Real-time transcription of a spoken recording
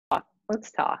Let's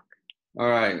talk. All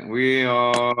right, we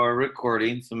are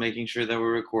recording, so making sure that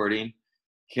we're recording.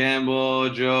 Campbell,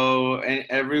 Joe, and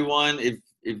everyone,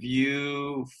 if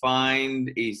you find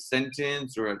a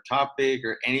sentence or a topic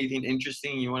or anything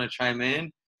interesting you want to chime in,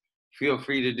 feel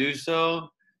free to do so.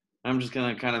 I'm just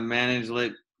gonna kind of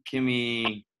let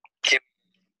Kimmy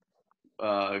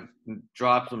uh,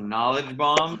 drop some knowledge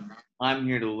bombs. I'm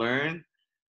here to learn.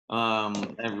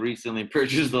 I've recently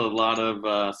purchased a lot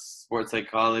of sports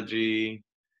psychology,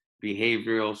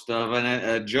 behavioral stuff,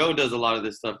 and Joe does a lot of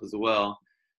this stuff as well.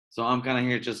 So I'm kind of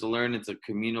here just to learn. It's a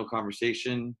communal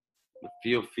conversation.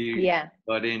 Feel free, Yeah.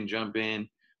 butt in, jump in,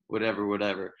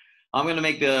 whatever. I'm gonna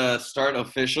make the start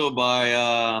official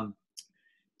by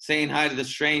saying hi to the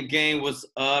Strength Gang. What's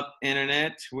up,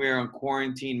 internet? We're on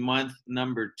quarantine month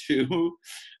number 2.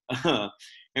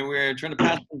 And we're trying to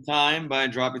pass some time by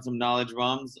dropping some knowledge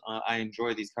bombs. I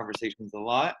enjoy these conversations a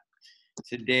lot.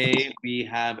 Today we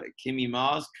have Kimmy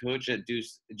Moss, coach at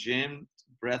Deuce Gym,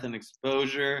 breath and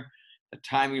exposure. The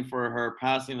timing for her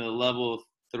passing to the level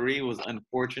 3 was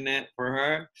unfortunate for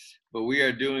her, but we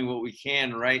are doing what we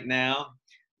can right now.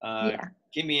 Yeah.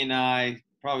 Kimmy and I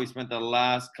probably spent the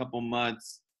last couple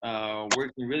months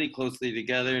working really closely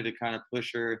together to kind of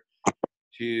push her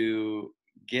to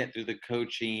get through the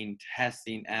coaching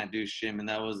testing at Deuce Gym, and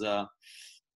that was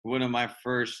one of my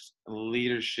first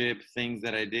leadership things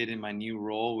that I did in my new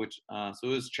role, which so it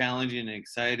was challenging and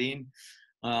exciting.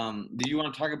 Do you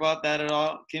want to talk about that at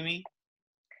all, Kimmy?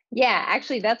 Yeah,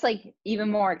 actually that's like even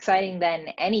more exciting than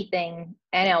anything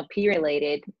NLP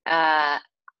related.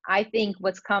 I think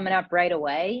what's coming up right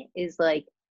away is like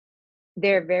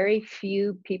there are very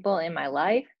few people in my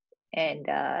life, and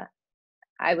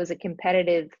I was a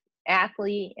competitive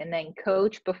athlete and then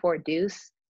coach before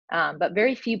Deuce. But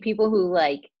very few people who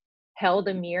like held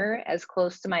a mirror as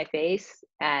close to my face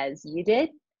as you did.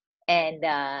 And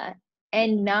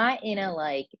not in a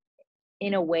like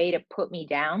in a way to put me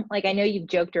down. Like I know you've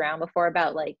joked around before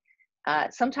about like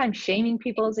sometimes shaming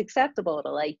people is acceptable to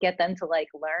like get them to like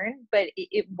learn, but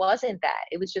it wasn't that.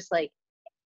 It was just like,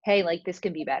 hey, like this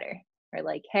can be better, or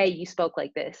like, hey, you spoke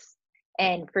like this.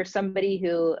 And for somebody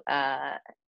who I'm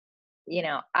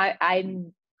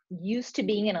used to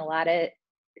being in a lot of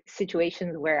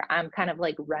situations where I'm kind of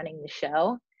like running the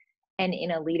show, and in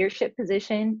a leadership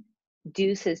position,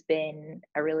 Deuce has been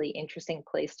a really interesting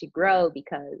place to grow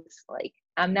because like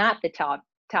I'm not the top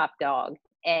dog.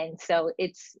 And so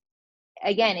it's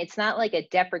not like a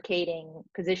deprecating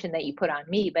position that you put on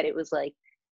me, but it was like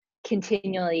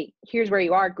continually, here's where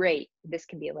you are, great, this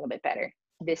can be a little bit better,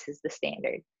 this is the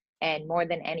standard. And more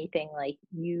than anything, like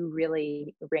you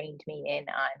really reined me in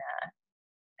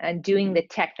on doing the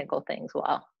technical things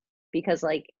well, because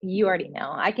like you already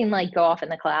know I can like go off in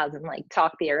the clouds and like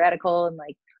talk theoretical and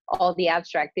like all the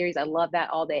abstract theories. I love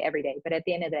that all day every day, but at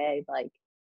the end of the day, like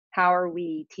how are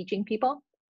we teaching people?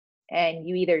 And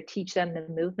you either teach them the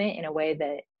movement in a way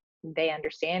that they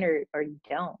understand, or you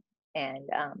don't. And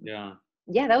Yeah,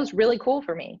 yeah, that was really cool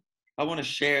for me. I want to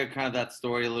share kind of that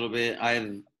story a little bit.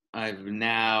 I've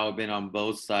now been on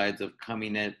both sides of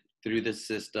coming it through the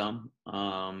system,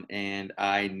 and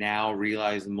I now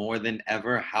realize more than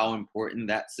ever how important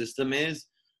that system is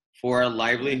for our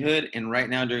livelihood. And right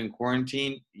now during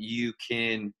quarantine, you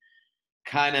can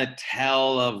kind of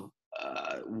tell of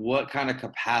what kind of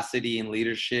capacity and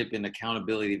leadership and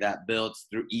accountability that builds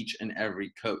through each and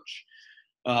every coach.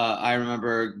 I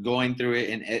remember going through it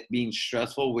and it being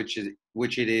stressful, which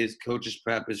it is. Coaches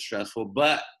prep is stressful,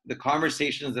 but the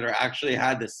conversations that are actually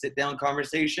had, the sit down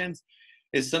conversations,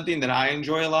 is something that I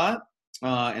enjoy a lot,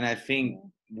 and I think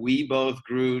we both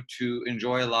grew to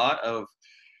enjoy a lot of.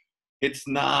 It's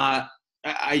not.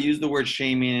 I use the word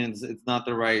shaming, and it's not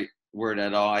the right word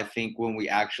at all. I think when we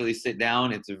actually sit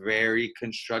down, it's very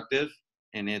constructive,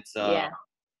 and Yeah, it's a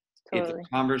totally.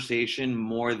 conversation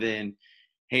more than,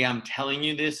 hey, I'm telling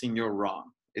you this and you're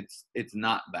wrong. It's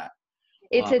not that.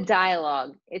 It's Um, a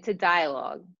dialogue. It's a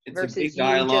dialogue it's a big versus you just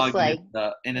dialogue, and like, it's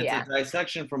a yeah,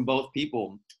 dissection from both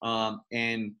people.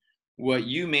 And what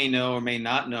you may know or may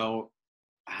not know,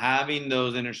 having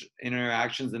those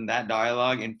interactions and that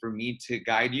dialogue, and for me to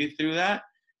guide you through that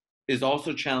is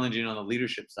also challenging on the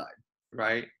leadership side,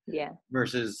 right? yeah,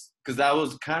 Versus because that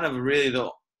was kind of really the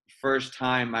first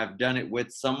time I've done it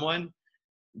with someone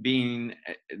being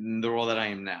in the role that I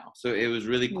am now. So it was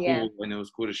really yeah. cool, and it was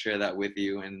cool to share that with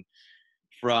you. And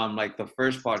from like the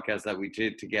first podcast that we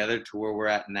did together to where we're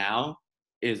at now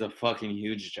is a fucking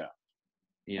huge jump,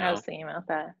 you I know? was thinking about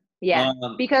that. Yeah,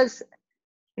 Um, because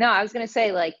no, I was gonna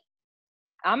say like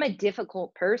I'm a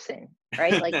difficult person,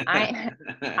 right? Like I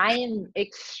am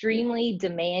extremely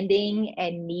demanding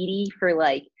and needy for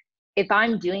like if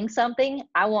I'm doing something,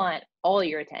 I want all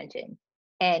your attention.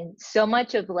 And so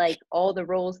much of like all the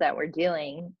roles that we're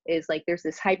doing is like there's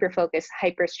this hyper focus,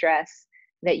 hyper stress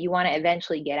that you want to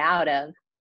eventually get out of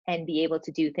and be able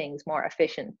to do things more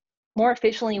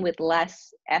efficiently with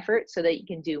less effort so that you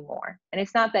can do more. And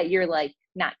it's not that you're like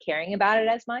not caring about it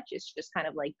as much, it's just kind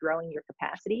of like growing your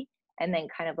capacity and then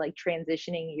kind of like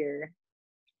transitioning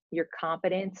your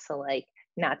competence to like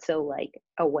not so like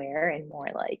aware and more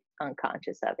like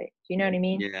unconscious of it. Do you know what I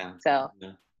mean? Yeah. So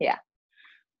Yeah. yeah.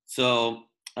 So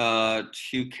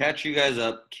to catch you guys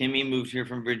up, Kimmy moved here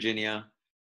from Virginia.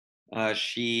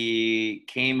 She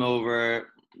came over,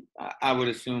 I would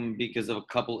assume, because of a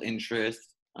couple interests.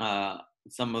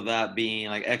 Some of that being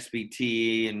like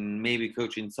XPT and maybe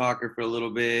coaching soccer for a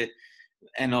little bit,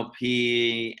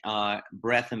 NLP,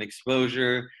 breath and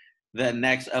exposure. The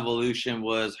next evolution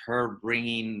was her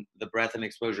bringing the breath and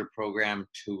exposure program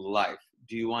to life.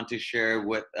 Do you want to share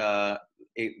what that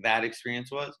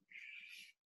experience was?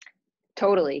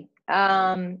 Totally.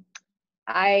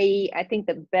 I think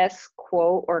the best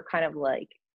quote or kind of like,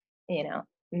 you know,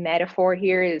 metaphor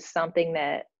here is something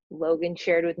that Logan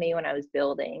shared with me when I was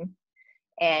building.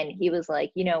 And he was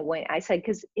like, you know, when I said,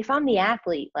 because if I'm the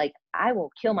athlete, like I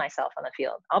will kill myself on the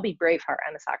field. I'll be Braveheart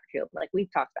on the soccer field. Like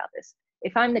we've talked about this.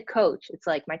 If I'm the coach, it's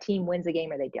like my team wins the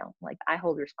game or they don't. Like I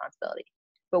hold responsibility.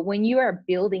 But when you are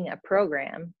building a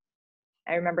program,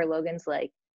 I remember Logan's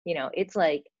like, you know, it's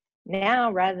like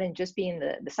now rather than just being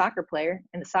the soccer player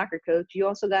and the soccer coach, you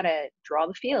also got to draw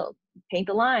the field, paint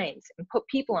the lines, and put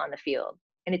people on the field.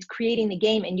 And it's creating the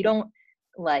game, and you don't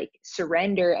like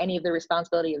surrender any of the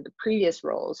responsibility of the previous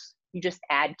roles. You just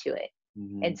add to it.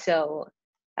 Mm-hmm. And so,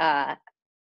 uh,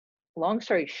 long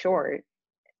story short,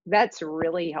 that's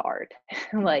really hard.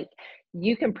 Like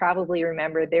you can probably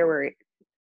remember there were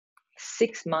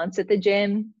 6 months at the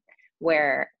gym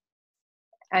where,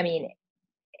 I mean,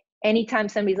 anytime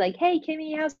somebody's like, "Hey,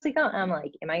 Kimmy, how's it going?" I'm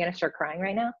like, "Am I gonna start crying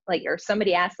right now?" Like, or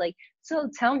somebody asks, like, "So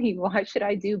tell me, why should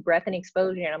I do breath and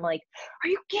exposure?" And I'm like, "Are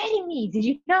you kidding me? Did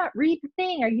you not read the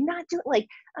thing? Are you not doing like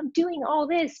I'm doing all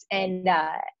this?" And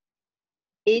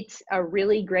it's a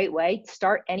really great way to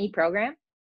start any program.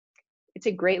 It's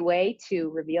a great way to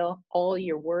reveal all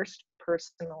your worst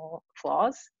personal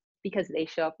flaws because they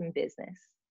show up in business.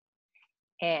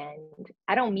 And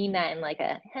I don't mean that in like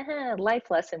a life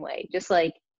lesson way, just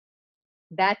like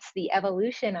that's the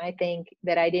evolution I think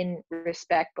that I didn't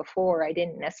respect before. I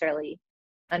didn't necessarily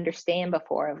understand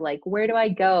before of like, where do I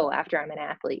go after I'm an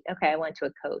athlete? Okay, I went to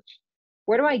a coach.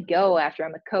 Where do I go after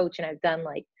I'm a coach and I've done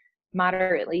like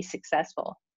moderately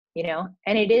successful, you know?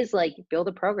 And it is like build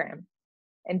a program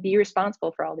and be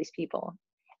responsible for all these people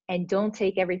and don't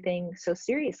take everything so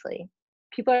seriously.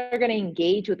 People are going to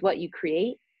engage with what you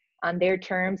create on their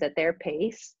terms at their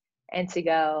pace and to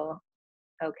go,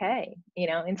 okay, you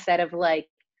know, instead of like,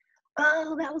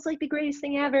 oh, that was like the greatest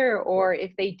thing ever. Or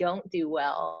if they don't do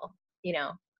well, you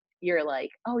know, you're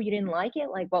like, oh, you didn't like it?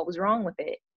 Like, what was wrong with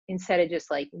it? Instead of just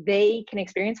like, they can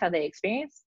experience how they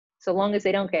experience. So long as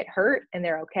they don't get hurt and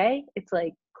they're okay, it's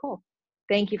like, cool.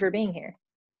 Thank you for being here.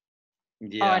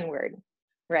 Yeah. Onward.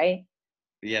 Right.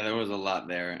 Yeah, there was a lot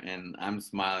there, and I'm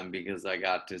smiling because I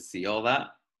got to see all that.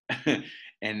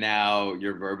 And now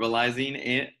you're verbalizing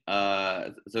it.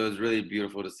 So it's really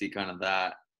beautiful to see kind of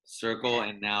that circle,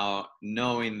 and now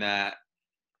knowing that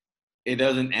it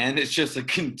doesn't end, it's just a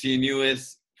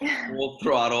continuous full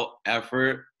throttle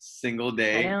effort single I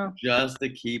day know. just to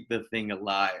keep the thing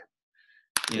alive.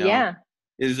 You know, Yeah.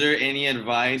 is there any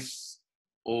advice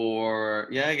or,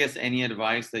 yeah, I guess any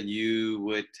advice that you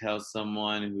would tell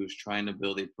someone who's trying to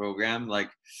build a program?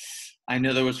 Like, I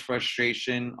know there was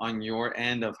frustration on your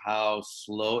end of how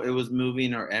slow it was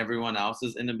moving or everyone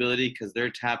else's inability because they're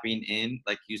tapping in,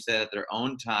 like you said, at their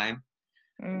own time,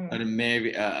 Mm. and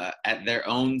maybe at their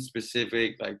own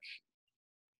specific, like,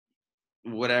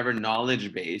 whatever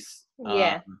knowledge base.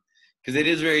 Yeah. Because it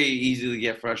is very easy to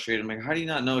get frustrated. I'm like, how do you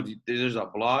not know? There's a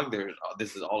blog. There's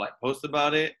this is all I post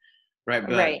about it, right?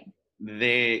 But Right.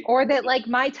 they, Or that like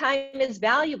my time is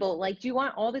valuable. Like, do you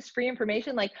want all this free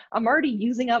information? Like, I'm already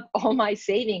using up all my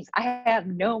savings. I have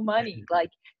no money. Like,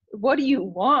 what do you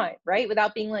want? Right.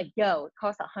 Without being like, yo, it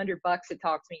costs $100 to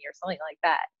talk to me or something like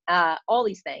that. All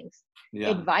these things. yeah,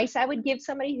 Advice I would give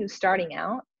somebody who's starting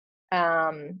out.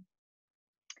 Um,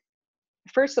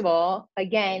 First of all,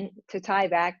 again, to tie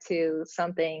back to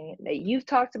something that you've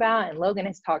talked about and Logan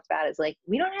has talked about is like,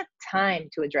 we don't have time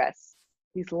to address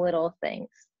these little things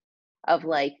of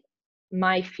like,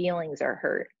 my feelings are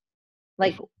hurt.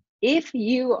 Like, if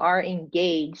you are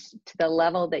engaged to the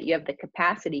level that you have the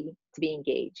capacity to be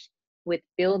engaged with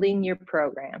building your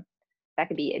program, that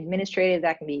could be administrative,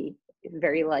 that can be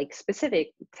very like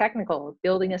specific, technical,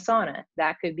 building a sauna.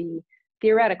 That could be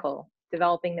theoretical,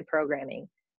 developing the programming,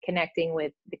 connecting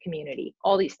with the community,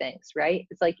 all these things, right?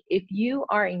 It's like if you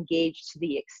are engaged to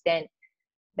the extent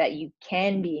that you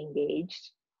can be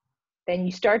engaged, then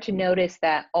you start to notice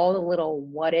that all the little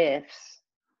what ifs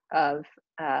of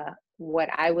what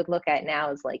I would look at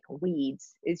now as like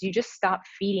weeds is you just stop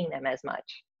feeding them as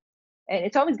much. And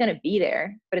it's always going to be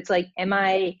there, but it's like, am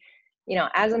I,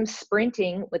 as I'm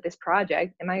sprinting with this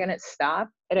project, am I going to stop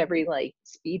at every like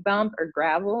speed bump or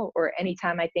gravel or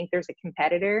anytime I think there's a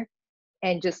competitor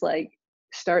and just like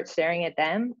start staring at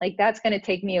them? Like that's going to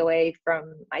take me away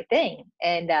from my thing.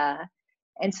 And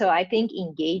so I think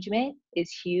engagement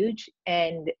is huge.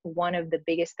 And one of the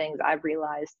biggest things I've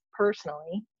realized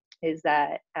personally is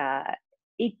that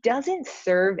it doesn't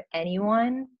serve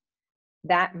anyone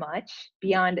that much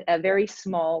beyond a very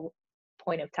small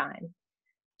point of time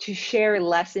to share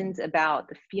lessons about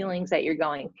the feelings that you're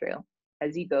going through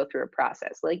as you go through a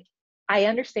process. Like, I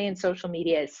understand social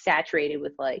media is saturated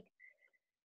with like,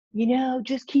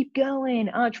 just keep going,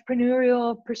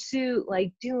 entrepreneurial pursuit,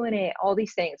 like doing it, all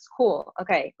these things. Cool.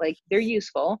 Okay. Like they're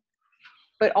useful.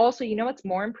 But also, what's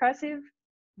more impressive?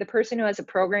 The person who has a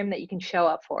program that you can show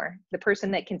up for, the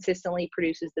person that consistently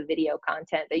produces the video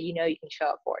content that you can show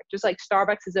up for. Just like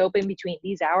Starbucks is open between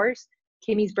these hours,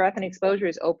 Kimmy's Breath and Exposure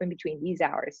is open between these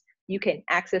hours. You can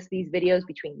access these videos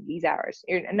between these hours,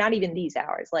 or not even these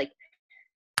hours. Like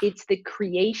it's the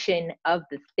creation of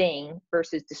the thing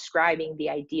versus describing the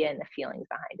idea and the feelings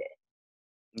behind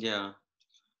it. Yeah.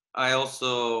 I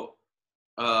also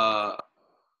uh,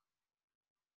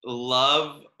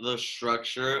 love the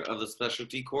structure of the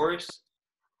specialty course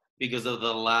because of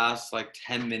the last like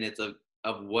 10 minutes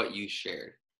of what you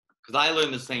shared. Because I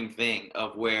learned the same thing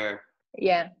of where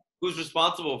Yeah. who's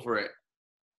responsible for it?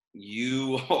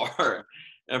 You are.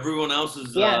 Everyone else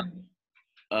is Yeah.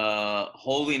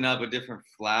 holding up a different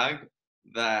flag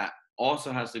that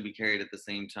also has to be carried at the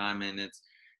same time. And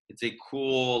it's a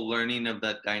cool learning of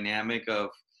that dynamic of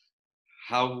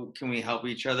how can we help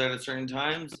each other at certain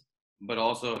times, but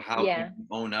also how can Yeah. you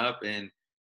own up and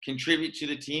contribute to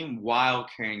the team while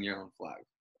carrying your own flag.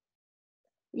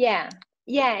 Yeah.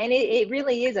 Yeah. And it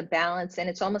really is a balance. And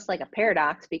it's almost like a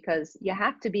paradox because you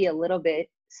have to be a little bit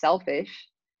selfish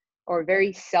or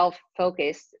very self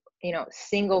focused,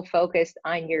 single focused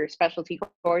on your specialty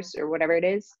course or whatever it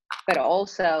is. But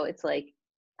also, it's like,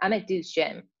 I'm at Deuce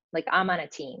Gym, like, I'm on a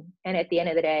team. And at the end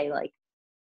of the day, like,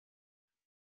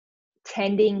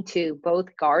 tending to both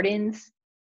gardens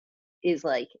is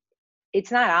like,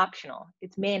 it's not optional,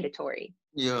 it's mandatory.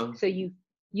 Yeah. So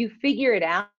you figure it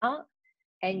out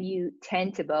and you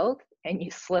tend to both and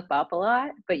you slip up a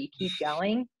lot, but you keep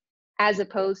going, as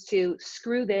opposed to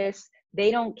screw this, they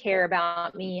don't care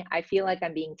about me, I feel like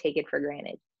I'm being taken for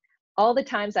granted. All the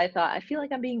times I thought I feel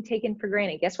like I'm being taken for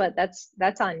granted, guess what,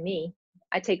 that's on me.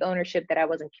 I take ownership that I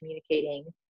wasn't communicating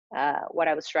what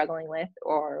I was struggling with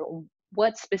or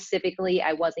what specifically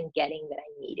I wasn't getting that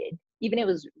I needed. Even it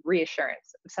was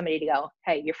reassurance of somebody to go,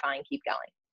 hey, you're fine, keep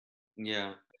going.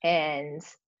 Yeah. And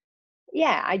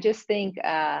yeah, I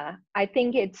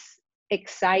think it's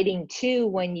exciting too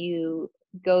when you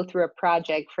go through a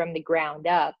project from the ground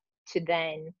up to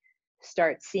then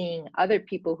start seeing other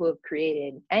people who have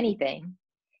created anything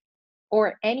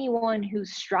or anyone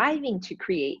who's striving to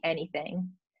create anything.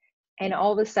 And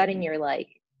all of a sudden you're like,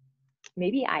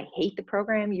 maybe I hate the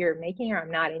program you're making or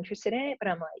I'm not interested in it, but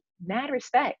I'm like, mad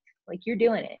respect. Like you're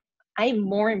doing it. I'm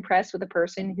more impressed with a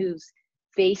person whose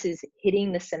face is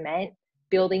hitting the cement,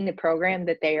 building the program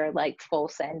that they are like full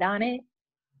send on it,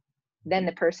 than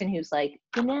the person who's like,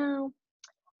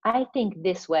 I think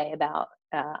this way about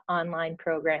online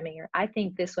programming, or I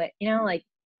think this way, like,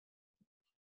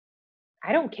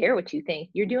 I don't care what you think.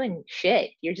 You're doing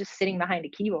shit. You're just sitting behind a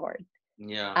keyboard.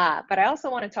 Yeah. But I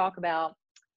also want to talk about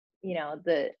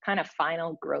the kind of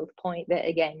final growth point that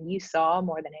again you saw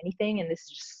more than anything, and this is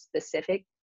just specific,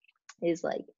 is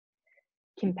like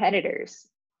competitors.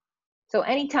 So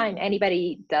anytime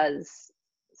anybody does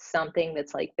something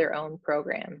that's like their own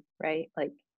program, right?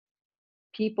 Like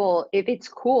people, if it's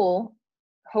cool,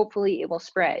 hopefully it will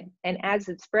spread. And as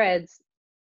it spreads,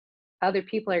 other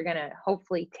people are going to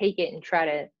hopefully take it and try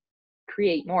to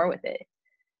create more with it.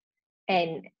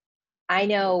 And I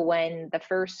know when the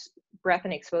first breath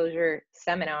and exposure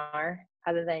seminar,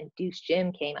 other than Deuce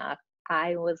Gym, came up,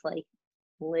 I was like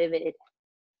livid,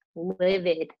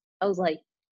 livid. I was like,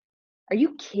 are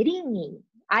you kidding me?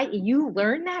 You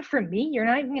learned that from me? You're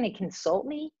not even going to consult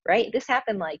me, right? This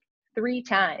happened like 3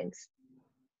 times.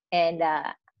 And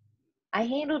I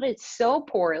handled it so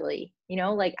poorly,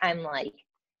 like I'm like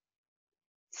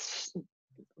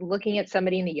looking at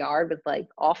somebody in the yard with like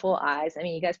awful eyes. I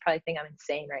mean, you guys probably think I'm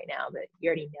insane right now, but you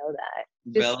already know that.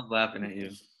 Just Bella's laughing at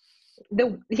you.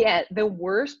 the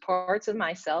worst parts of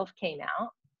myself came out.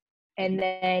 And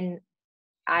then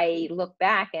I look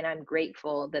back and I'm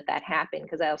grateful that that happened,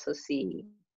 because I also see,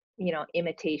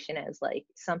 imitation as like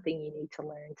something you need to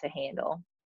learn to handle.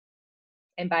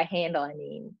 And by handle, I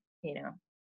mean,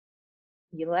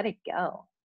 you let it go.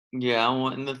 Yeah,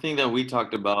 and the thing that we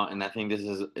talked about, and I think this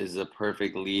is a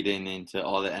perfect lead in into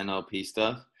all the NLP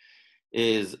stuff,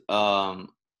 is This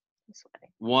way.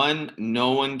 one,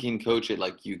 no one can coach it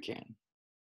like you can,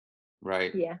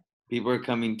 right? Yeah. People are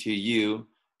coming to you.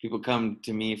 People come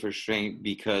to me for strength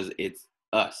because it's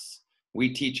us.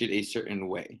 We teach it a certain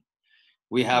way.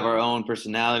 We have our Yeah. own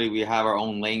personality. We have our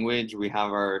own language. We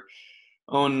have our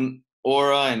own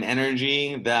aura and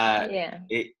energy that Yeah.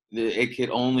 it could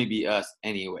only be us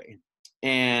anyway.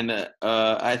 And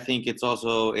I think it's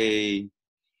also a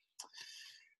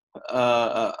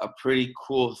pretty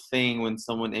cool thing when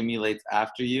someone emulates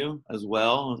after you as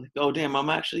well. Like, oh damn, I'm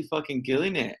actually fucking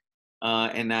killing it.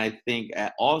 And I think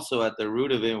also at the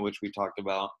root of it, which we talked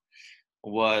about,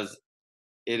 was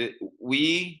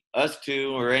us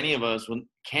two, or any of us,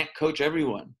 can't coach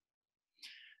everyone.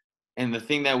 And the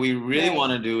thing that we really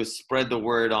want Right. to do is spread the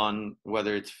word on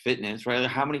whether it's fitness, right?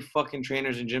 How many fucking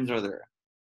trainers and gyms are there?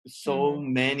 So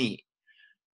Hmm. many.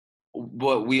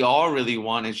 What we all really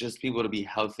want is just people to be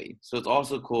healthy. So it's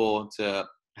also cool to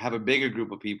have a bigger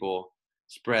group of people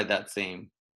spread that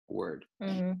same word.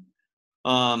 Hmm.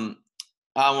 Um,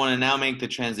 I want to now make the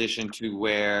transition to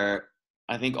where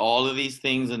I think all of these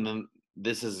things, and then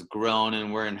this has grown,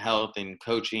 and we're in health and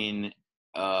coaching,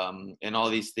 and all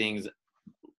these things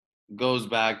goes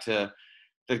back to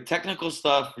the technical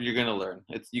stuff you're gonna learn.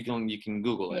 You can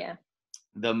Google it. Yeah.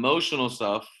 The emotional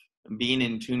stuff, being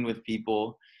in tune with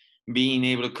people, being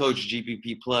able to coach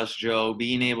GPP plus Joe,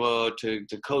 being able to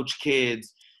coach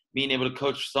kids, being able to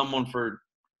coach someone for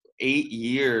 8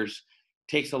 years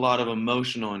takes a lot of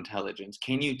emotional intelligence.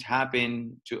 Can you tap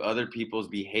into other people's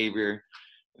behavior,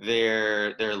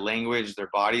 their language, their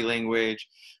body language?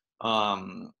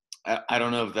 I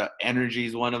don't know if the energy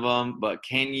is one of them, but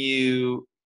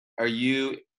are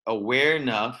you aware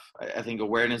enough? I think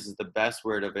awareness is the best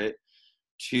word of it,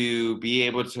 to be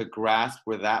able to grasp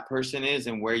where that person is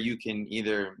and where you can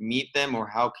either meet them or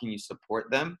how can you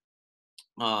support them.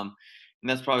 And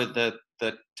that's probably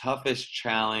the toughest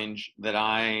challenge that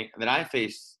I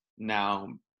face now,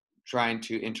 trying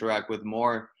to interact with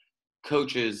more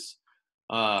coaches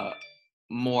uh,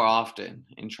 more often,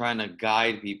 and trying to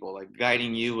guide people. Like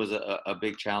guiding you was a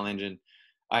big challenge, and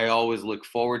I always look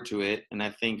forward to it. And I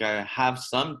think I have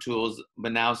some tools,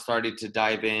 but now started to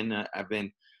dive in. I've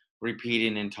been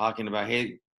repeating and talking about,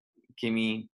 hey,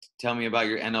 Kimmy, tell me about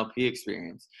your NLP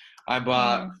experience. I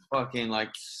bought Hmm. fucking like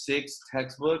 6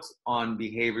 textbooks on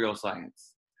behavioral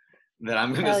science that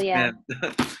I'm gonna Hell yeah.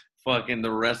 spend fucking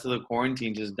the rest of the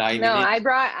quarantine just No, diving in. I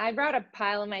brought a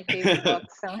pile of my favorite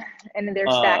books, so, and they're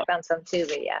uh, stacked on some too,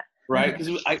 but yeah. right?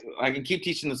 Because I can keep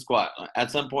teaching the squat.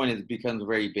 At some point, it becomes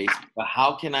very basic. But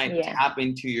how can I Yeah. tap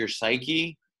into your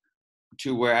psyche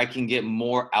to where I can get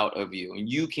more out of you, and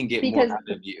you can get more Because out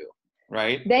of you,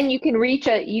 right? then you can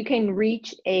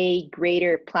reach a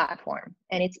greater platform,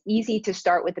 and it's easy to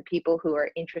start with the people who are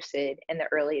interested and the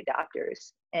early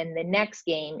adopters, and the next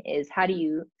game is how do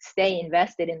you stay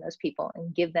invested in those people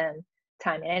and give them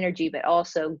time and energy, but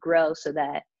also grow so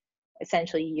that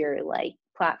essentially your like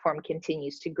platform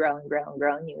continues to grow and grow and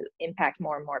grow, and you impact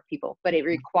more and more people. But it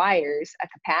requires a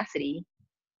capacity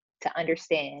to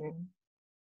understand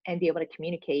and be able to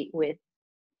communicate with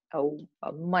a,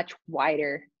 a much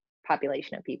wider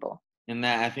population of people. And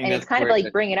that I think And it's that's kind of where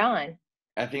like bring it on.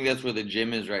 the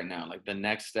gym is right now. Like the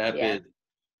next step Yeah. is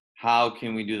how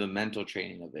can we do the mental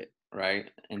training of it, right?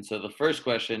 And so the first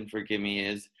question, forgive me,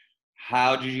 is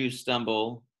how did you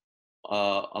stumble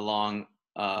along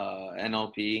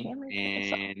NLP, Cameras with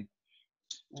this off. and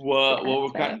what Yeah, were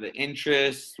that's kind of better. the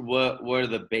interests? What are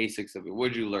the basics of it? What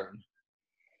did you learn?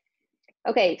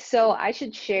 Okay, so I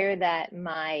should share that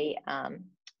my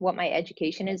what my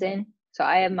education is in. So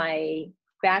I have my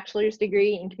bachelor's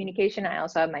degree in communication. I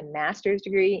also have my master's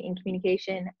degree in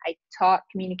communication. I taught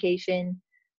communication,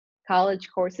 college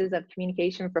courses of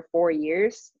communication for 4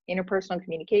 years, interpersonal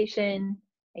communication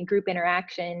and group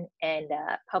interaction and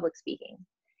public speaking.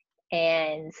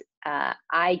 And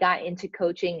I got into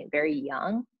coaching very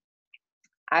young.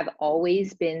 I've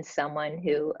always been someone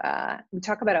who, we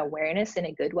talk about awareness in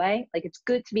a good way. Like it's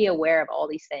good to be aware of all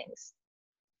these things.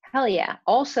 Hell yeah.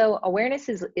 Also, awareness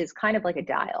is kind of like a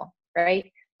dial,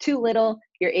 right? Too little,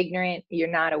 you're ignorant, you're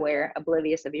not aware,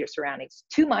 oblivious of your surroundings.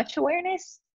 Too much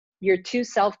awareness, you're too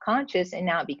self-conscious and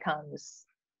now it becomes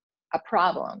a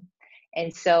problem.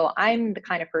 And so I'm the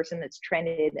kind of person that's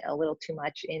trended a little too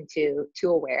much into too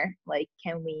aware. Like,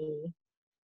 can we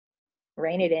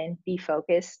rein it in, be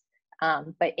focused?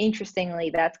 But interestingly,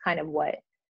 that's kind of what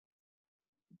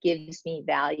gives me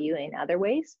value in other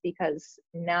ways, because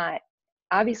not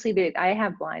obviously I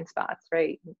have blind spots,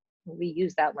 right? We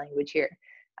use that language here.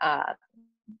 Uh,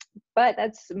 but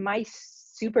that's my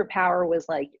superpower, was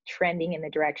like trending in the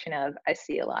direction of I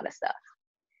see a lot of stuff.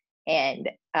 And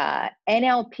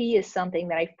NLP is something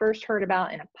that I first heard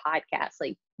about in a podcast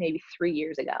like maybe 3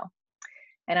 years ago.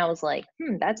 And I was like,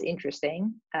 that's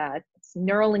interesting. It's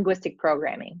neuro linguistic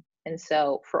programming. And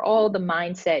so for all the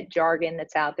mindset jargon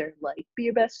that's out there, like be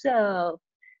your best self,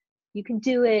 you can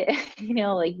do it,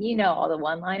 all the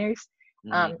one liners.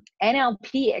 Mm-hmm.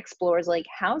 NLP explores like,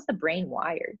 how's the brain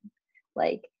wired?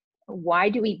 Like, why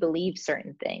do we believe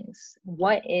certain things?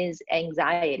 What is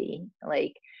anxiety?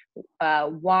 Like,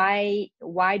 why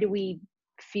do we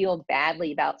feel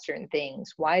badly about certain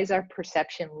things? Why is our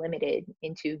perception limited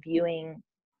into viewing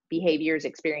behaviors,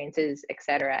 experiences,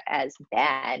 etc., as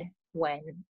bad, when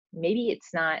maybe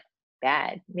it's not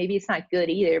bad, maybe it's not good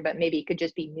either, but maybe it could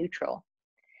just be neutral?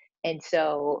 And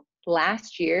so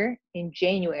last year in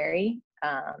January,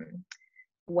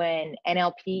 when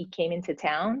NLP came into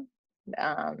town,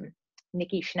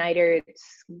 Nikki Schneider,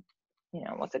 it's,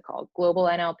 what's it called? Global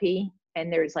NLP.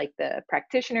 And there's like the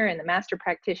practitioner and the master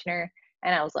practitioner.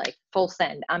 And I was like, full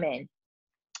send, I'm in.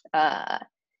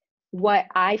 What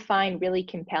I find really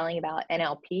compelling about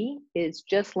NLP is,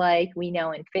 just like we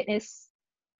know in fitness,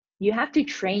 you have to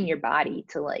train your body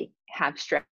to like have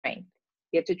strength.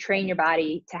 You have to train your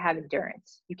body to have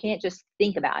endurance. You can't just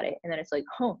think about it and then it's like,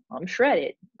 oh, I'm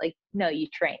shredded. Like, no, you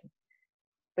train.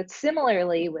 But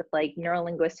similarly with like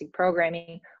neurolinguistic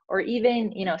programming, or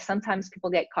even, sometimes people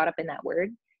get caught up in that word.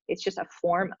 It's just a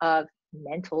form of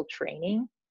mental training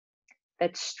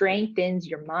that strengthens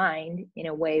your mind in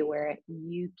a way where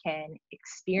you can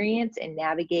experience and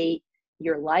navigate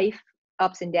your life,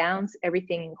 ups and downs,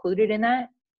 everything included in that,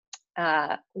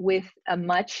 with a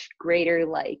much greater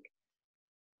like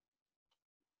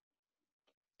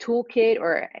toolkit,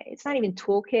 or it's not even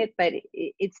toolkit, but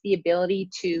it's the ability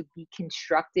to be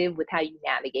constructive with how you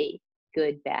navigate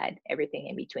good, bad, everything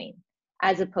in between,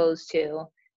 as opposed to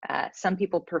some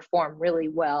people perform really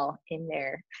well in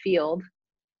their field.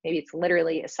 Maybe it's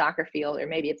literally a soccer field, or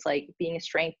maybe it's like being a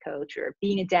strength coach or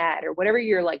being a dad or whatever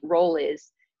your like role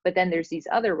is. But then there's these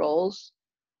other roles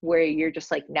where you're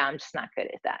just like, no, I'm just not good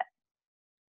at that.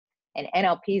 And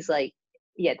NLP's like,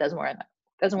 yeah, it doesn't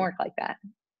work like that.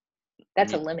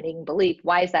 That's a limiting belief.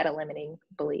 Why is that a limiting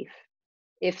belief?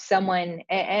 If someone,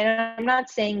 and I'm not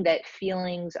saying that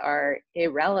feelings are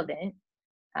irrelevant,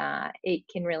 it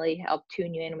can really help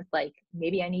tune you in with like,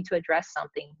 maybe I need to address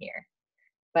something here.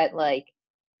 But like,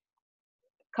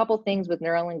 a couple things with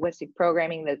neurolinguistic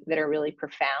programming that are really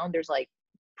profound. There's like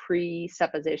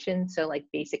presuppositions, so like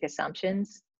basic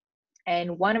assumptions.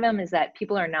 And one of them is that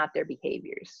people are not their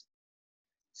behaviors.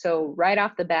 So right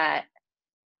off the bat,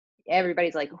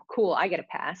 everybody's like, cool, I get a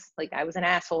pass. Like, I was an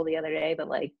asshole the other day, but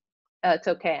like, it's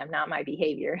okay, I'm not my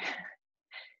behavior.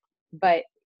 But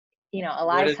a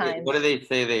lot of What do times, they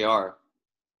say they are?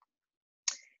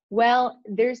 well,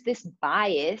 there's this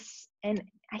bias, and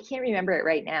I can't remember it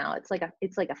right now. It's like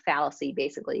a fallacy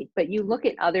basically. But you look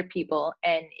at other people,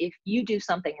 and if you do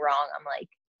something wrong, I'm like,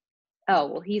 oh,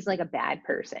 well, he's like a bad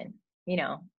person.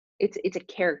 It's a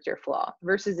character flaw.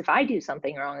 Versus if I do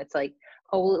something wrong, it's like,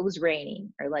 oh, well, it was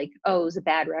raining, or like, oh, it was a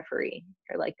bad referee,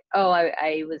 or like, oh,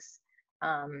 I was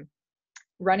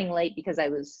running late because I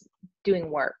was doing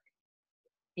work,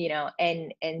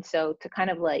 and so to kind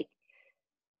of like,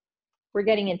 we're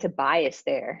getting into bias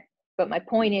there. But my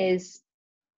point is,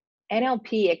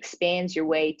 NLP expands your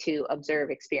way to observe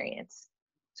experience.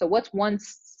 So what's one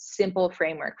simple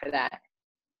framework for that?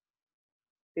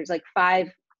 There's like 5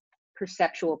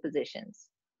 perceptual positions.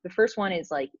 The first one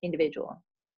is like individual.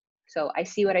 So I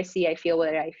see what I see, I feel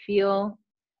what I feel,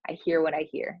 I hear what I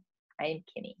hear. I am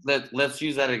Kimmy. Let's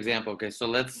use that example. Okay,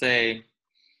 so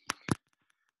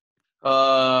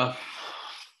uh,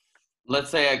 let's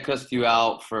say I cussed you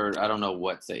out for I don't know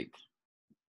what sake.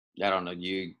 I don't know.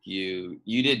 You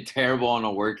did terrible on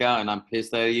a workout, and I'm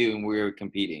pissed at you, and we were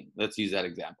competing. Let's use that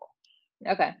example.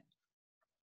 Okay.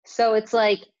 So it's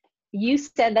like, you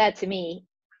said that to me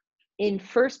in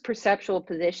first perceptual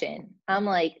position. I'm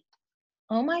like,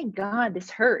 oh my God, this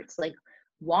hurts. Like,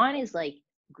 Juan is like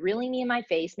grilling me in my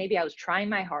face. Maybe I was trying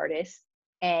my hardest,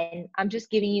 and I'm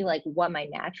just giving you like what my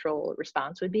natural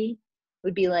response would be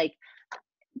like,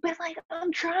 but like,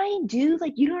 I'm trying, dude.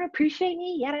 Like, you don't appreciate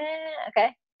me. Yeah. Okay.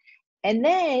 And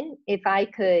then if I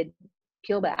could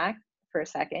peel back for a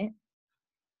second,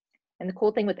 and the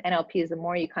cool thing with NLP is the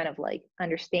more you kind of like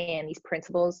understand these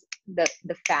principles, the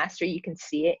faster you can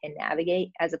see it and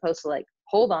navigate, as opposed to like,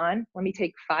 hold on, let me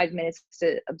take 5 minutes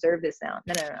to observe this now.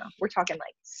 No, no, no, no. We're talking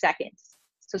like seconds.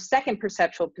 So second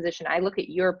perceptual position, I look at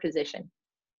your position,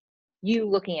 you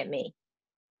looking at me.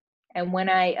 And when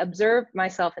I observe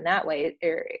myself in that way,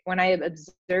 or when I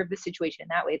observe the situation in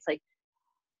that way, it's like,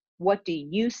 what do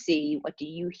you see? What do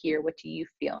you hear? What do you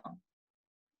feel?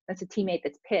 That's a teammate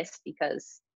that's pissed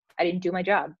because I didn't do my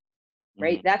job,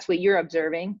 right? Mhm. That's what you're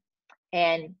observing.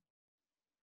 And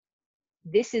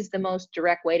this is the most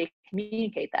direct way to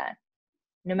communicate that,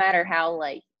 no matter how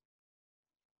like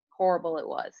horrible it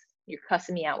was. You're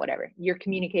cussing me out, whatever. You're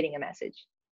communicating a message,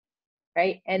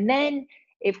 right? And then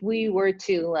if we were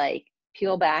to like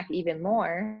peel back even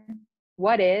more,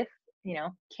 what if,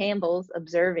 Campbell's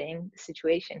observing the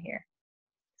situation here?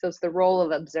 So it's the role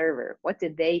of observer. What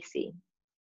did they see?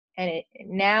 And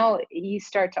now you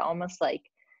start to almost like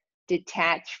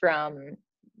detach from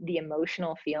the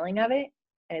emotional feeling of it.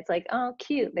 And it's like, oh,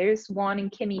 cute. There's Juan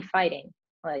and Kimmy fighting.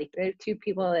 Like they're two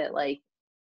people that like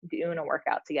doing a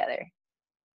workout together.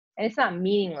 And it's not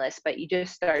meaningless, but you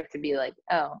just start to be like,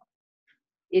 oh,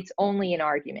 it's only an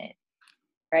argument,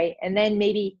 right? And then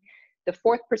maybe the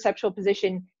fourth perceptual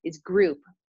position is group.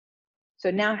 So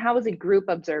now how is a group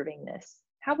observing this?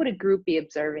 How would a group be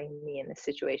observing me in this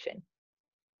situation?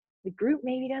 The group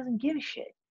maybe doesn't give a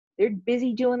shit. They're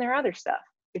busy doing their other stuff.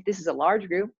 If this is a large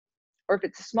group, or if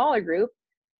it's a smaller group,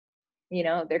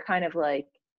 they're kind of like,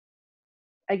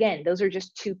 again, those are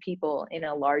just two people in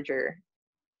a larger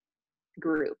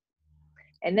group.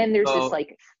 And then there's this So,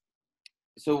 like,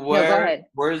 so no, go where ahead.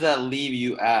 where does that leave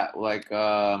you at? Like,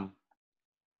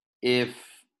 if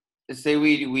say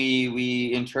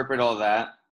we interpret all that,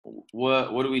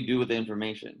 what do we do with the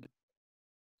information?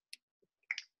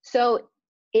 So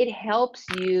it helps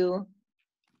you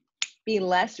be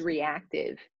less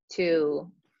reactive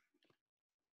to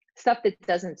stuff that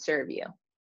doesn't serve you.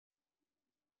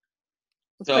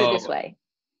 Let's put it this So way.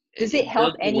 Does it it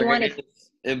help builds anyone awareness. if,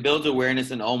 It builds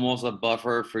awareness and almost a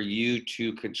buffer for you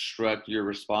to construct your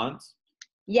response.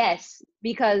 yes,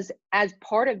 because as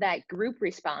part of that group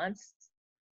response,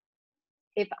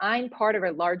 if I'm part of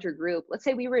a larger group, let's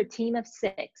say we were a team of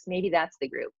 6, maybe that's the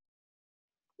group.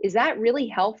 Is that really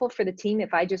helpful for the team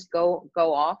if I just go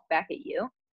off back at you?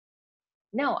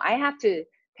 No, I have to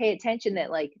pay attention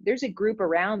that like there's a group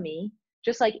around me,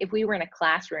 just like if we were in a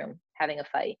classroom having a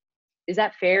fight. Is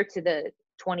that fair to the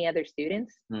 20 other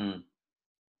students? Hmm.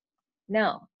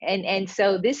 No. And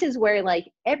so this is where like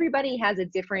everybody has a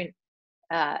different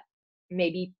uh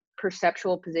maybe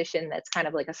perceptual position that's kind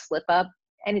of like a slip up,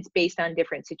 and it's based on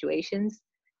different situations.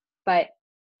 But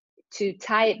to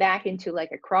tie it back into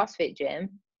like a CrossFit gym,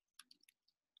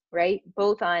 right?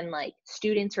 Both on like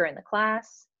students who are in the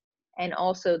class and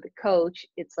also the coach,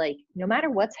 it's like no matter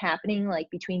what's happening like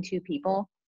between two people,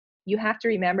 you have to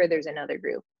remember there's another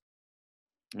group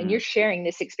and Hmm. you're sharing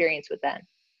this experience with them.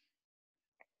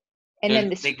 So And it then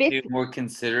this makes you fifth, more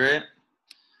considerate.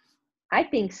 I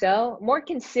think so, more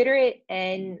considerate,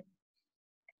 and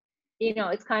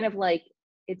it's kind of like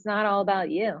it's not all about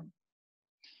you.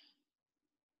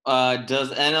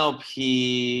 Does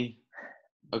NLP?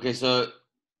 Okay, so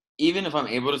even if I'm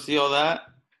able to see all that,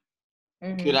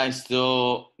 could Hmm. I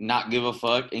still not give a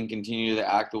fuck and continue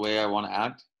to act the way I want to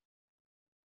act?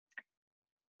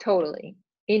 Totally.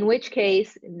 In which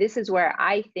case, this is where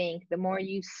I think the more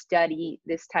you study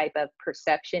this type of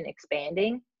perception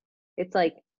expanding, it's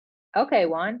like, okay,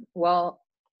 Juan, well,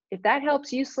 if that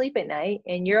helps you sleep at night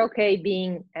and you're okay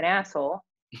being an asshole,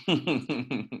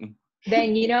 Then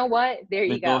then you know what? There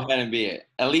you go go. ahead and be it.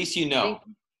 At least you Then know.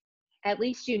 at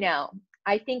least you know.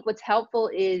 I think what's helpful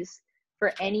is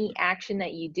for any action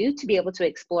that you do to be able to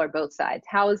explore both sides.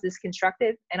 How is this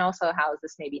constructive? And also, how is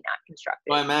this maybe not So I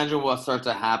constructive? imagine what starts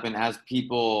to happen as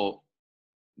people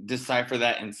decipher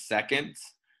that in seconds,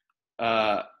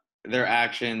 uh, their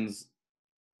actions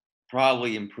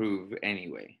probably improve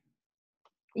anyway.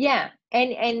 Yeah.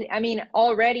 And I mean,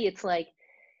 already it's like,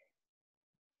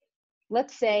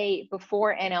 let's say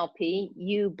before NLP,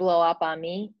 you blow up on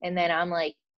me, and then I'm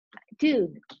like,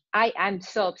 dude, I'm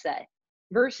so upset.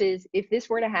 Versus if this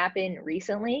were to happen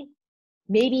recently,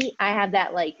 maybe I have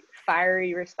that like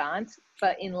fiery response,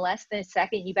 but in less than a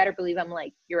second, you better believe I'm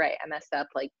like, you're right, I messed up.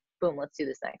 Like, boom, let's do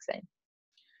this next thing.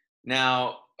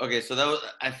 Now, okay, so that was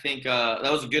I think that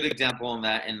was a good example on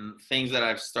that, and things that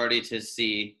I've started to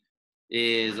see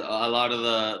is a lot of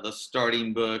the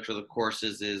starting books or the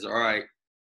courses is all right.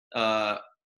 Uh,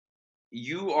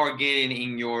 you are getting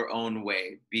in your own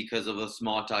way because of the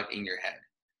small talk in your head.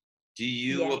 Do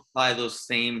you Yes. apply those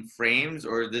same frames,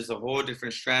 or is this a whole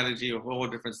different strategy, a whole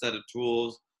different set of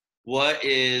tools? What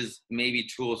is maybe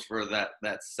tools for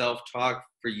that self-talk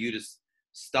for you to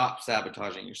stop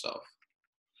sabotaging yourself?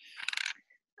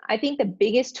 I think the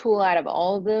biggest tool out of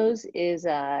all of those is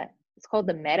it's called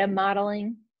the meta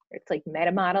modeling. It's like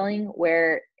meta modeling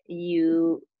where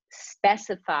you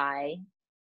specify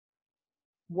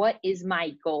what is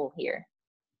my goal here.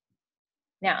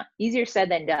 Now, easier said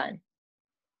than done.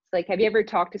 It's like, have you ever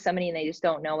talked to somebody and they just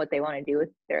don't know what they want to do with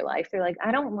their life? They're like,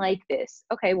 I don't like this.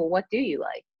 Okay, well, what do you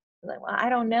like? They're like, well, I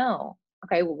don't know.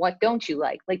 Okay, well, what don't you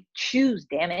like? Like, choose,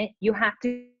 damn it. You have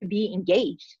to be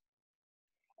engaged.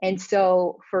 And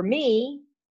so for me,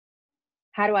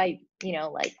 how do I,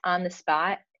 like on the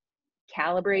spot,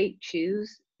 calibrate,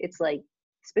 choose? It's like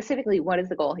specifically, what is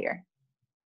the goal here?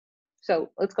 So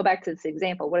let's go back to this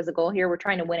example. What is the goal here? We're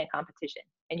trying to win a competition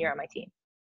and you're on my team.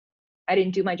 I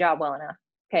didn't do my job well enough.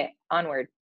 Okay, onward.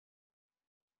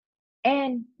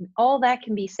 And all that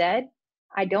can be said.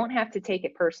 I don't have to take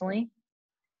it personally.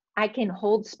 I can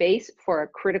hold space for a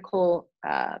critical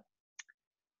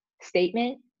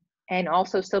statement and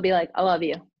also still be like, I love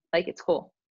you. Like, it's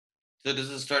cool. So does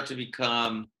it start to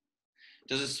become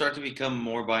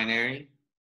more binary?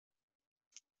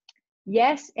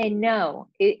 Yes and no.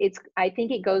 I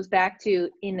think it goes back to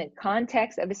in the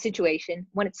context of a situation,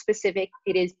 when it's specific,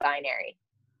 it is binary.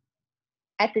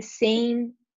 At the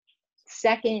same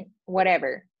second,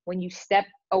 whatever, when you step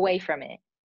away from it,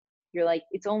 you're like,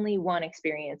 it's only one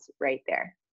experience right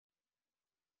there.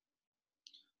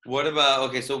 What about,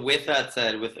 okay, so with that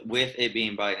said, with it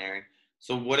being binary,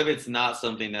 so what if it's not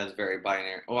something that's very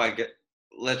binary? Oh, I get,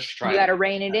 let's You try got this. to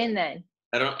rein it in then.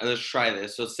 Let's try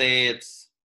this. So say it's,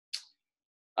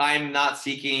 I'm not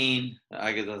seeking,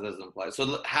 I guess that doesn't apply.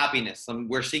 So happiness,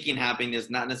 we're seeking happiness,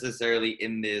 not necessarily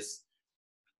in this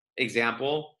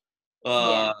example, Yeah.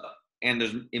 uh, and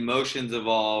there's emotions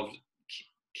involved.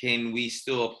 Can we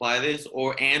still apply this,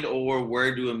 or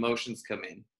where do emotions come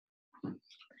in?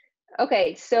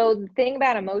 Okay, so the thing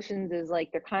about emotions is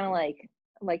like they're kind of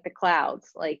like the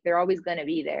clouds, like they're always going to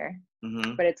be there.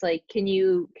 Hmm. But it's like, can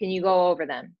you go over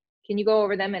them? Can you go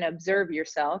over them and observe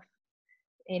yourself?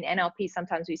 In NLP,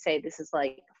 sometimes we say this is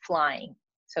like flying.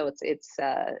 So it's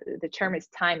the term is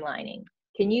timelining.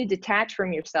 Can you detach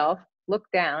from yourself, look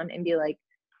down, and be like,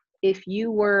 if you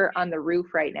were on the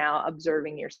roof right now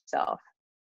observing yourself,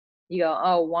 you go,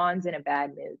 oh, Juan's in a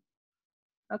bad mood.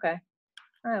 Okay,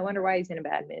 oh, I wonder why he's in a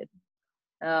bad mood.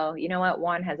 Oh, you know what?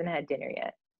 Juan hasn't had dinner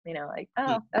yet. Like,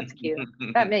 oh, that's cute.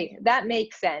 That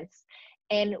makes sense.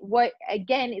 And what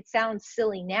again, it sounds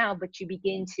silly now, but you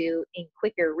begin to in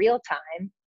quicker real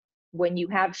time when you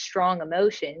have strong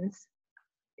emotions,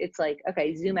 it's like,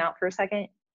 okay, zoom out for a second.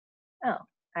 Oh,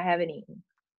 I haven't eaten.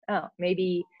 Oh,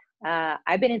 maybe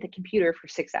I've been at the computer for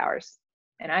 6 hours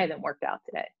and I haven't worked out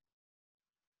today.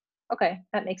 Okay,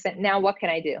 that makes sense. Now what can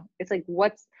I do? It's like,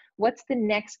 what's the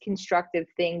next constructive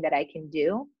thing that I can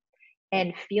do?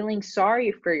 And feeling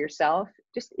sorry for yourself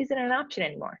just isn't an option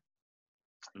anymore.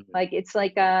 Hmm. Like it's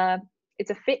a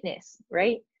fitness,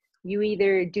 right? You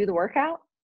either do the workout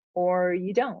or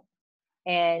you don't.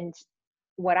 And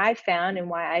what I found and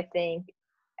why I think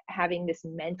having this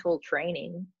mental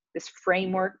training, this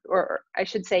framework, or I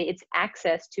should say, it's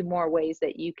access to more ways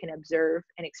that you can observe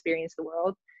and experience the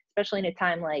world, especially in a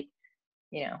time like,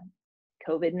 you know,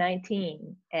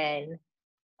 COVID-19. And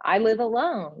I live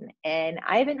alone and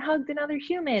I haven't hugged another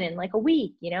human in like a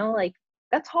week, like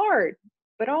that's hard.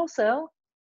 But also,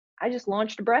 I just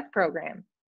launched a breath program.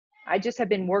 I just have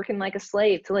been working like a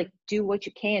slave to like do what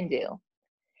you can do.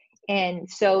 And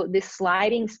so this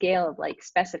sliding scale of like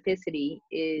specificity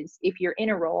is if you're in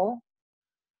a role,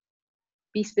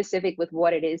 be specific with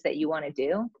what it is that you want to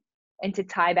do. And to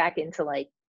tie back into like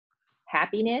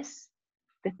happiness,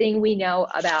 the thing we know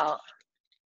about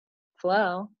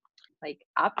flow, like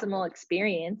optimal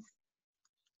experience,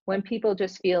 when people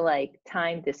just feel like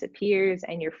time disappears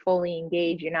and you're fully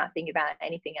engaged, you're not thinking about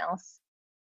anything else.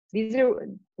 These are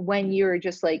when you're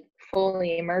just like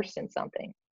fully immersed in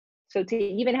something. So to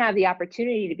even have the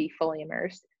opportunity to be fully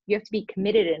immersed, you have to be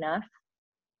committed enough,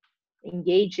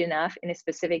 engaged enough in a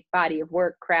specific body of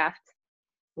work, craft,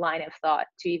 line of thought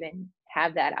to even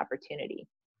have that opportunity.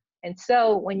 And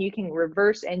so when you can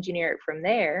reverse engineer it from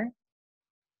there,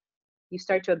 you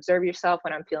start to observe yourself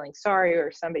when I'm feeling sorry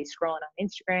or somebody scrolling on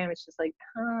Instagram. It's just like,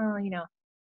 oh,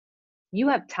 you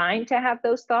have time to have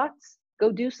those thoughts.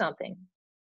 Go do something.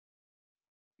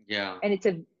 Yeah. And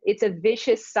it's a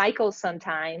vicious cycle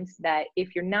sometimes that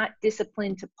if you're not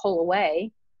disciplined to pull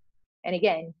away, and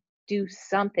again, do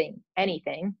something,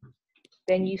 anything,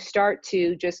 then you start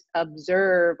to just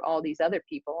observe all these other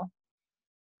people,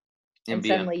 And and be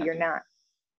suddenly you're unhappy. not,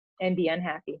 and be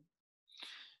unhappy.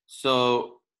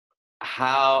 So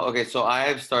okay, so I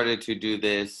have started to do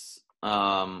this,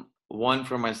 one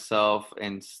for myself,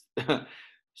 and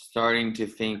starting to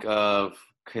think of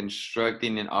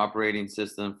constructing an operating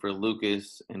system for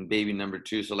Lucas and baby number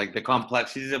two. So like the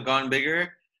complexities have gone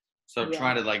bigger. So I'm Yeah.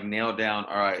 trying to like nail down,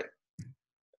 all right,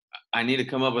 I need to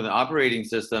come up with an operating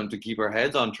system to keep our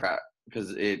heads on track,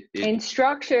 because it And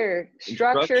structure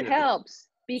structure. helps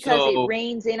because it So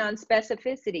reins in on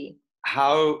specificity.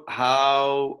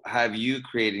 how have you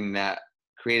created that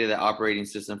operating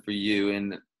system for you?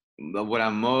 And what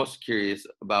I'm most curious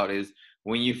about is,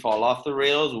 when you fall off the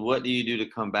rails, what do you do to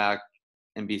come back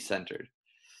and be centered?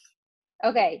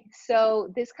 Okay,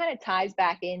 so this kind of ties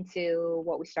back into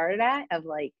what we started at, of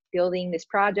like building this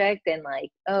project, and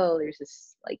like, oh, there's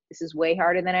this, like, this is way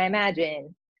harder than I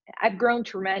imagined. I've grown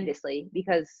tremendously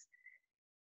because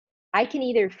I can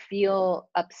either feel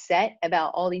upset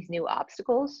about all these new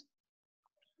obstacles,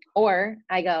 or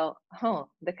I go, oh,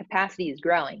 the capacity is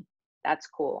growing. That's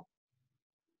cool.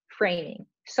 Framing.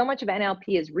 So much of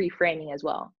NLP is reframing as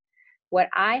well. What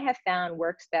I have found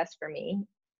works best for me,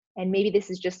 and maybe this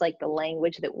is just like the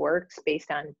language that works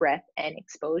based on breath and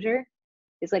exposure,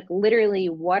 is like, literally,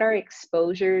 what are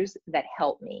exposures that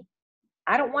help me?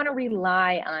 I don't want to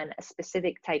rely on a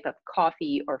specific type of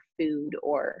coffee or food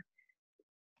or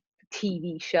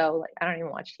TV show. Like, I don't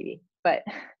even watch TV, but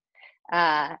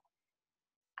uh,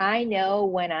 I know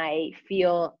when I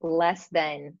feel less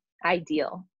than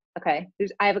ideal. Okay.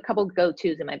 I have a couple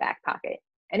go-tos in my back pocket.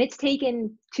 And it's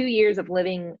taken 2 years of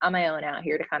living on my own out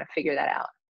here to kind of figure that out.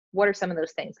 What are some of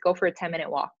those things? Go for a 10-minute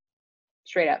walk.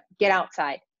 Straight up. Get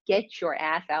outside. Get your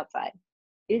ass outside.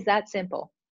 It is that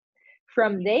simple.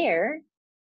 From there,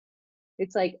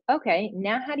 it's like, okay,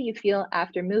 now how do you feel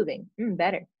after moving?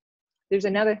 Better. There's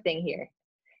another thing here.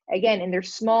 Again, and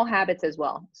there's small habits as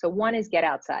well. So one is get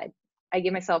outside. I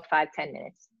give myself 5-10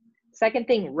 minutes. Second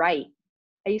thing, write.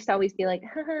 I used to always be like,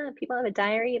 people have a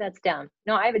diary, that's dumb.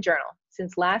 No, I have a journal.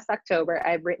 Since last October,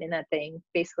 I've written in that thing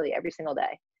basically every single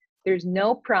day. There's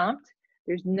no prompt.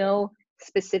 There's no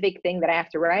specific thing that I have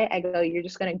to write. I go, you're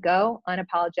just going to go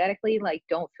unapologetically, like,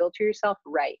 don't filter yourself,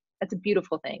 write. That's a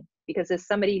beautiful thing, because as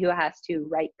somebody who has to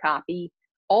write copy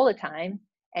all the time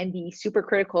and be super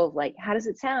critical of like, how does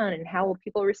it sound and how will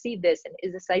people receive this, and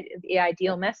is this the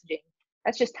ideal messaging,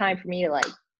 that's just time for me to like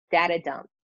data dump.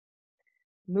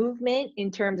 Movement in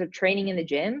terms of training in the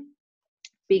gym,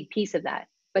 big piece of that.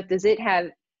 But does it have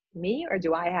me, or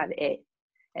do I have it?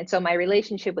 And so my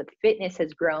relationship with fitness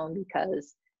has grown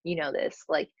because, you know, this,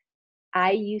 like,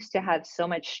 I used to have so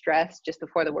much stress just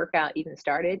before the workout even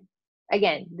started.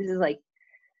 Again, this is like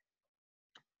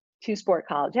two-sport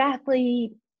college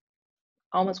athlete,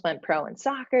 almost went pro in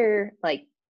soccer. Like,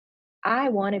 I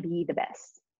want to be the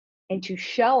best. And to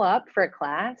show up for a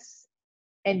class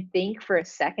and think for a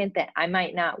second that I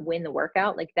might not win the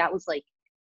workout, like, that was like,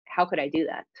 how could I do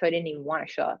that? So I didn't even want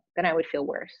to show up. Then I would feel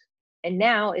worse. And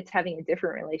now it's having a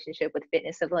different relationship with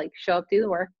fitness of like, show up, do the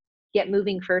work, get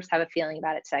moving first, have a feeling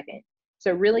about it second.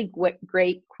 So really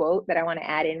great quote that I want to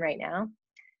add in right now.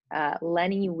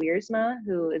 Lenny Wiersma,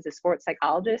 who is a sports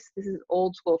psychologist, this is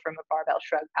old school from a Barbell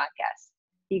Shrug podcast.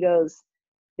 He goes,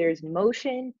 there's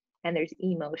motion and there's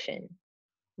emotion.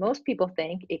 Most people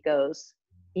think it goes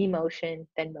emotion,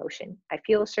 then motion. I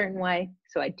feel a certain way,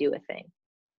 so I do a thing.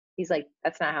 He's like,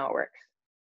 that's not how it works.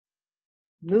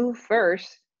 Move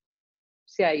first,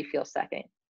 see how you feel second.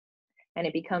 And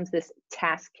it becomes this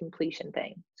task completion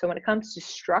thing. So when it comes to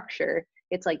structure,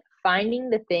 it's like finding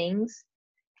the things,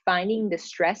 finding the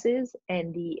stresses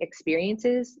and the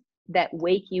experiences that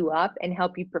wake you up and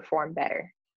help you perform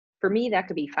better. For me, that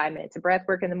could be 5 minutes of breath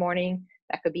work in the morning.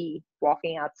 That could be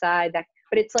walking outside. But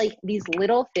it's like these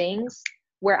little things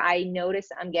where I notice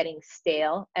I'm getting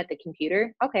stale at the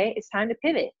computer. Okay, it's time to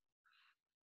pivot.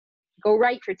 Go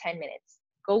write for 10 minutes.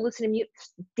 Go listen to music.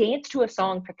 Dance to a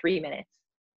song for 3 minutes.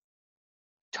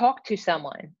 Talk to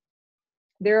someone.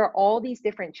 There are all these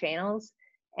different channels.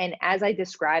 And as I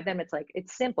describe them, it's like,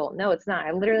 it's simple. No, it's not.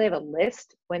 I literally have a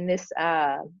list. When this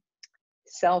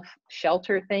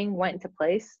self-shelter thing went into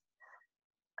place,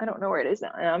 I don't know where it is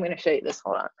now. I'm going to show you this.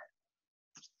 Hold on.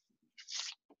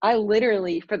 I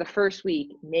literally, for the first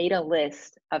week, made a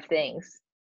list of things,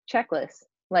 checklists.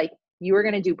 Like, you are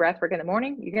going to do breath work in the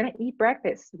morning. You're going to eat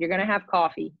breakfast. You're going to have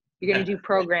coffee. You're going to do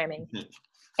programming.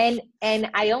 And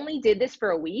I only did this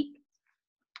for a week,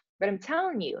 but I'm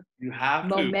telling you, You have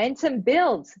to. momentum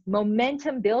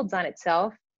builds on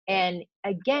itself. And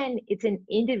again, it's an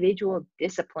individual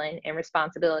discipline and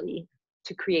responsibility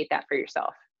to create that for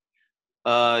yourself.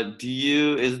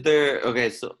 Is there, okay,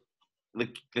 so the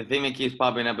thing that keeps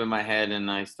popping up in my head,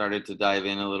 and I started to dive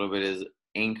in a little bit, is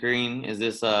anchoring. Is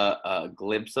this a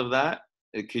glimpse of that?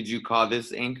 Could you call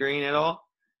this anchoring at all?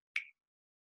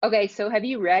 Okay, so have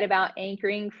you read about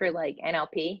anchoring for like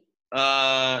NLP?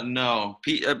 No,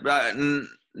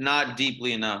 not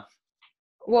deeply enough.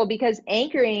 Well, because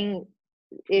anchoring,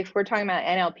 if we're talking about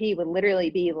NLP, would literally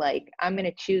be like, I'm going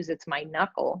to choose it's my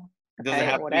knuckle, Does it okay,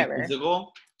 have or to be whatever.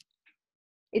 physical?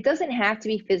 It doesn't have to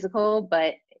be physical,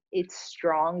 but it's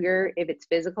stronger if it's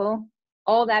physical.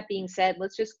 All that being said,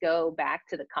 let's just go back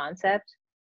to the concept.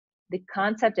 The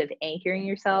concept of anchoring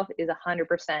yourself is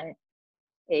 100%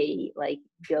 a like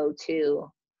go-to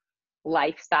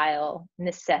lifestyle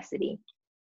necessity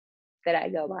that I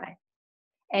go by.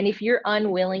 And if you're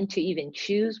unwilling to even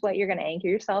choose what you're going to anchor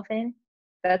yourself in,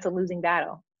 that's a losing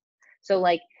battle. So,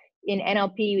 like in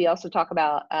NLP, we also talk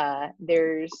about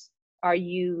are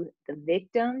you the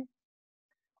victim?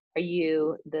 Are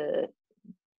you the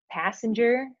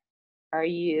passenger? Are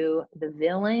you the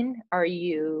villain? Are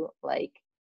you like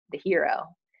the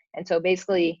hero? And so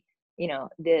basically,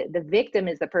 the victim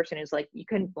is the person who's like, you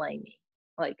couldn't blame me.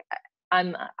 Like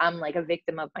I'm like a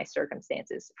victim of my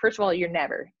circumstances. First of all, you're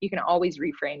never. You can always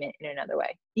reframe it in another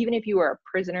way. Even if you were a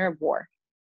prisoner of war.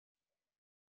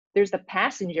 There's the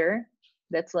passenger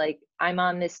that's like, I'm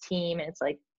on this team, and it's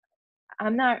like,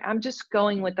 I'm just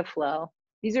going with the flow.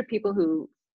 These are people who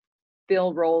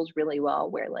fill roles really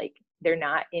well where like they're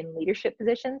not in leadership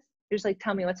positions. They're just like,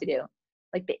 tell me what to do.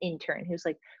 Like the intern who's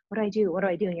like, what do I do? What do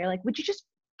I do? And you're like, would you just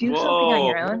do something on Whoa,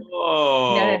 your own?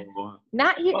 No, whoa,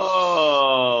 not you.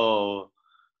 whoa.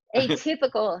 A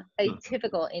typical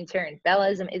intern.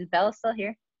 Is Bella still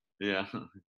here? Yeah.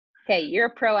 Okay, you're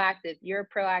a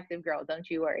proactive girl. Don't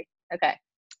you worry. Okay.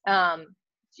 Um,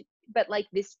 but like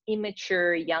this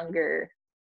immature, younger,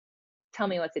 tell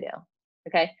me what to do.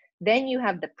 Okay. Then you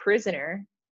have the prisoner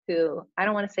who, I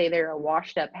don't want to say they're a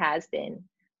washed up has been,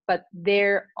 but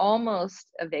they're almost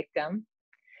a victim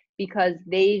because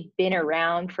they've been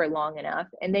around for long enough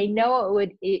and they know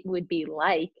it would be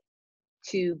like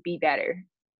to be better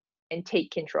and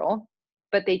take control,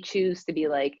 but they choose to be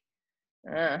like,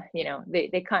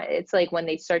 they kind it's like when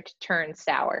they start to turn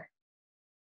sour.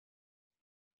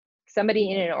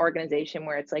 Somebody in an organization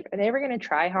where it's like, are they ever going to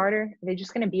try harder? Are they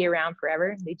just going to be around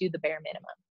forever? They do the bare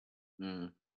minimum.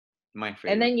 Mm, my And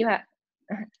favorite. then you have,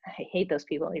 I hate those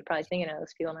people. You're probably thinking of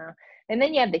those people now. And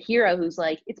then you have the hero who's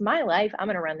like, it's my life. I'm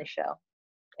going to run the show.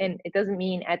 And it doesn't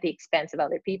mean at the expense of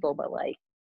other people, but like,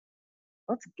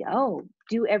 let's go.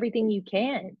 Do everything you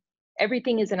can.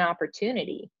 Everything is an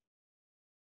opportunity.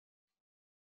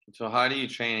 So how do you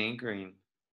train anchoring?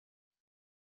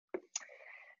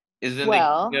 Isn't the king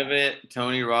Well, of it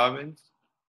Tony Robbins?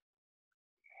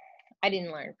 I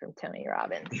didn't learn from Tony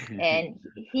Robbins. And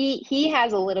he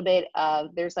has a little bit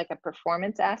of, there's like a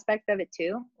performance aspect of it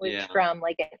too, which Yeah. from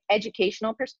like an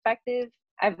educational perspective,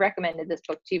 I've recommended this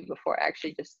book to you before. I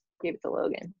actually just gave it to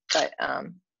Logan, but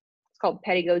it's called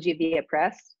Pedagogy of the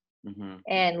Oppressed. Hmm.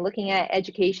 And looking at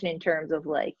education in terms of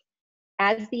like,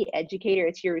 as the educator,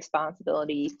 it's your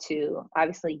responsibility to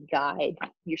obviously guide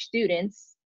your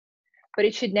students, but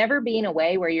it should never be in a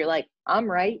way where you're like, I'm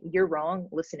right, you're wrong,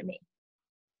 listen to me,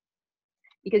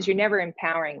 because you're never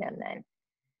empowering them then.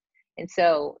 And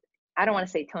so I don't want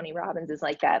to say Tony Robbins is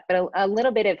like that, but a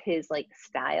little bit of his like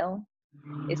style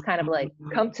is kind of like,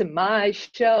 come to my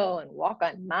show and walk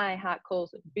on my hot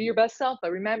coals and be your best self.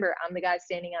 But remember, I'm the guy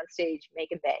standing on stage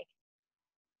making bank.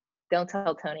 Don't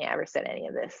tell Tony I ever said any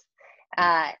of this.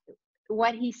 Uh,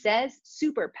 what he says,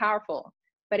 super powerful.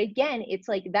 But again, it's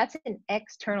like that's an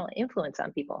external influence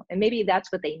on people. And maybe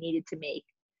that's what they needed to make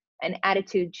an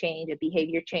attitude change, a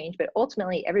behavior change. But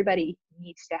ultimately, everybody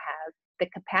needs to have the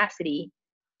capacity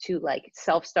to like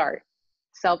self-start,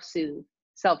 self-soothe,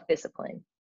 self-discipline.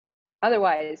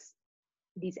 Otherwise,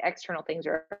 these external things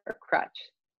are a crutch.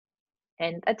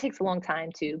 And that takes a long time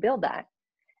to build that.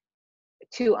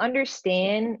 To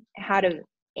understand how to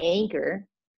anchor,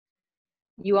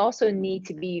 you also need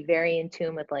to be very in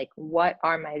tune with like, what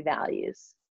are my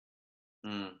values?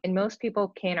 Mm, And most people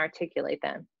can't articulate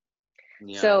them.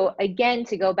 yeah. So again,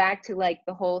 to go back to like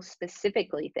the whole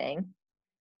specifically thing,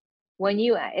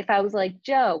 if I was like,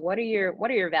 Joe, what are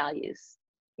your values?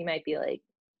 You might be like,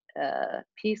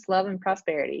 peace, love, and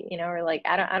prosperity, or like,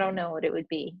 I don't know what it would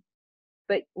be.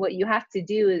 But what you have to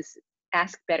do is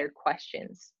ask better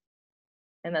questions.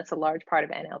 And that's a large part of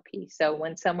NLP. So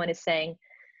when someone is saying,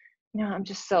 I'm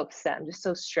just so upset, I'm just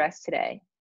so stressed today.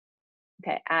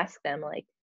 Okay, ask them like,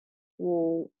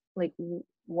 well, like,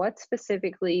 what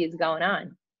specifically is going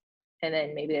on? And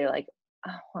then maybe they're like,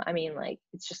 oh, well, I mean, like,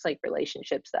 it's just like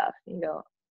relationship stuff. You go,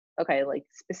 okay, like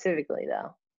specifically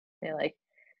though. They're like,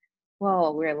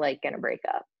 well, we're like gonna break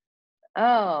up.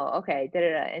 Oh, okay. Da, da,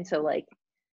 da. And so like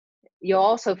you'll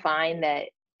also find that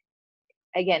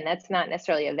again, that's not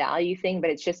necessarily a value thing, but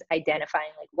it's just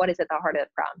identifying like what is at the heart of the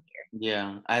problem here.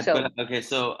 Yeah. So Okay,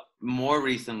 so more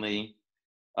recently,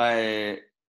 I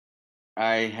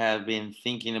I have been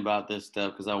thinking about this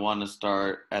stuff because I want to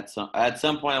start at some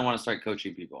point I want to start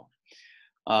coaching people.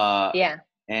 Uh yeah,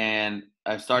 and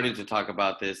I've started to talk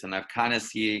about this, and I've kind of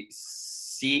see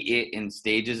it in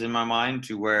stages in my mind,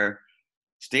 to where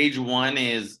stage one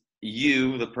is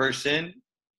you, the person.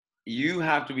 You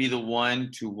have to be the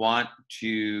one to want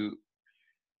to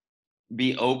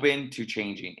be open to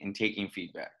changing and taking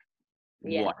feedback.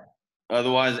 yeah, One.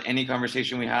 Otherwise, any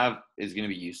conversation we have is going to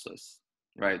be useless,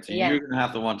 right? So you're yeah, going to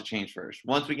have to want to change first.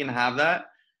 Once we can have that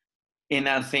in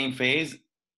that same phase,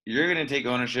 you're going to take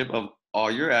ownership of all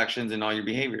your actions and all your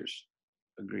behaviors.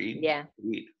 Agreed? yeah,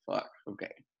 Agreed. Fuck.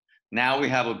 Okay. Now we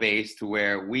have a base to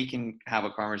where we can have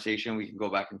a conversation. We can go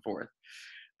back and forth.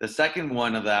 The second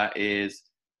one of that is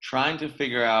trying to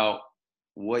figure out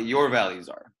what your values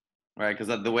are, right?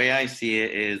 Because the way I see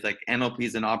it is like NLP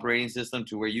is an operating system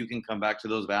to where you can come back to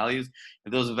those values.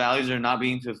 If those values are not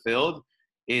being fulfilled,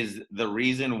 is the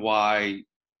reason why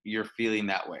you're feeling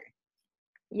that way.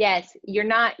 yes, you're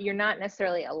not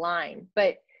necessarily aligned,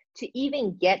 but to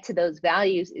even get to those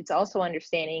values, it's also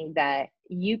understanding that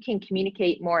you can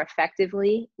communicate more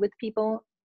effectively with people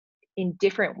in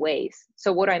different ways.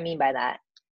 So what do I mean by that?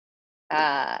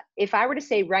 If I were to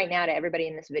say right now to everybody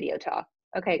in this video talk,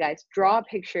 okay, guys, draw a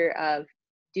picture of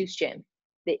Deuce Gym,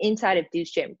 the inside of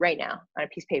Deuce Gym right now on a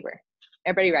piece of paper.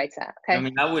 Everybody writes that, I okay?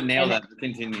 mean, I would nail And that.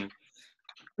 Continue.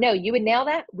 no, you would nail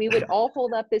that. We would all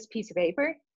hold up this piece of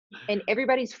paper and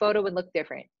everybody's photo would look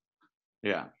different.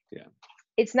 Yeah. Yeah.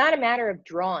 It's not a matter of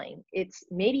drawing. It's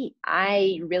maybe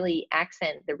I really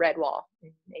accent the red wall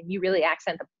and you really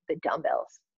accent the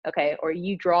dumbbells. Okay. Or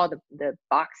you draw the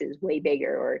boxes way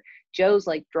bigger, or Joe's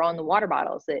like drawing the water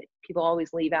bottles that people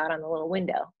always leave out on the little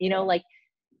window. Like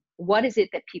what is it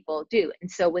that people do? And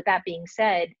so with that being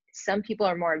said, some people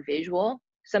are more visual.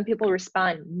 Some people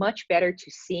respond much better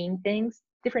to seeing things,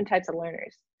 different types of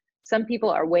learners. Some people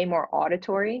are way more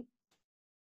auditory.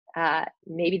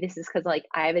 Maybe this is because like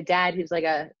I have a dad who's like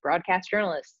a broadcast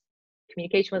journalist.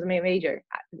 Communication was my major.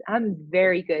 I'm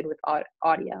very good with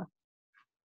audio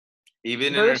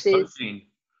Even in our versus coaching.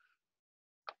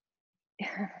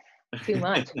 too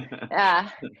much. Uh,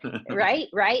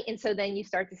 right. And so then you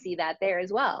start to see that there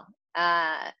as well.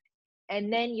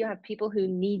 And then you have people who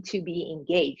need to be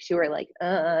engaged, who are like,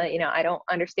 I don't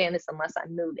understand this unless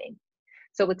I'm moving.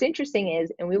 So what's interesting is,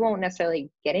 and we won't necessarily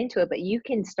get into it, but you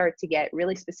can start to get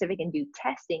really specific and do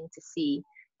testing to see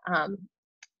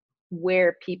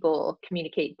where people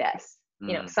communicate best.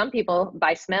 Mm. Some people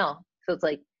by smell. So it's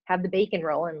like have the bacon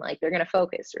roll and like they're gonna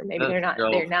focus, or maybe Let's they're not.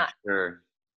 go They're for not. sure.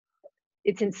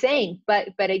 It's insane. But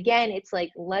again, it's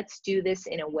like let's do this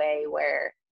in a way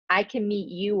where I can meet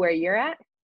you where you're at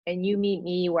and you meet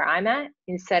me where I'm at,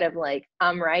 instead of like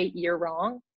I'm right, you're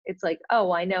wrong. It's like,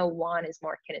 oh, I know Juan is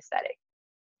more kinesthetic.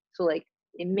 So like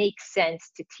it makes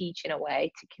sense to teach in a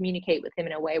way, to communicate with him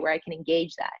in a way where I can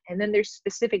engage that. And then there's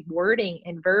specific wording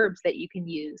and verbs that you can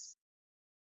use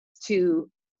to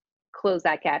close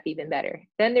that gap even better.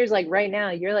 Then there's like right now,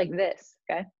 you're like this,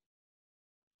 okay?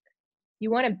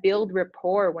 You want to build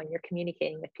rapport when you're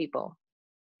communicating with people.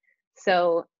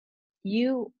 So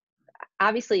you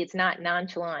obviously it's not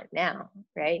nonchalant now,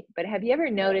 right? But have you ever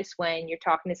noticed when you're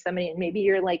talking to somebody and maybe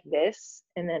you're like this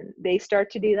and then they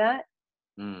start to do that?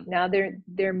 Mm. Now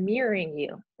they're mirroring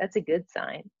you. That's a good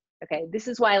sign. Okay. This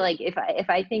is why like if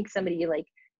I think somebody like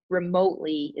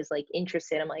remotely is like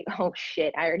interested, I'm like, oh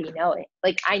shit, I already know it.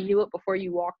 Like I knew it before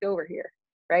you walked over here.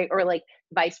 Right. Or like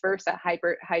vice versa,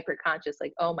 hyper conscious,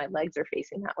 like, oh, my legs are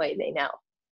facing that way. They know.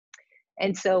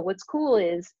 And so what's cool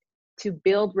is to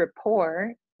build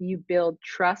rapport, you build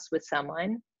trust with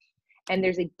someone. And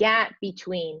there's a gap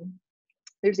between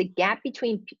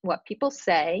what people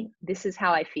say, this is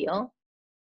how I feel,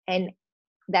 and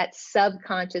that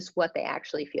subconscious what they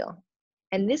actually feel.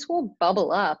 And this will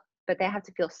bubble up, but they have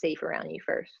to feel safe around you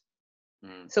first.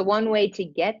 Mm. So one way to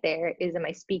get there is, am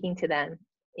I speaking to them?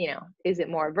 Is it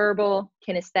more verbal,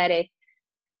 kinesthetic,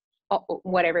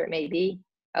 whatever it may be?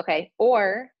 Okay.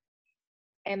 Or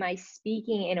am I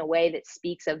speaking in a way that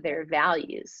speaks of their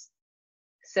values?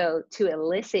 So to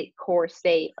elicit core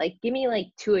state, like give me like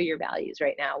two of your values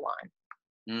right now, Juan.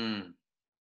 Mm.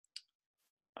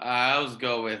 I always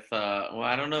go with, well,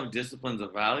 I don't know if discipline's a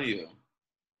value.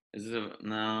 Is it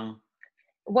no?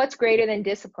 What's greater than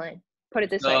discipline? Put it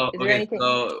this way. So Is there okay, anything?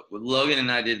 so Logan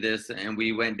and I did this, and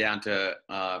we went down to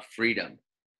freedom.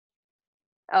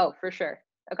 Oh, for sure.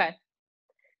 Okay.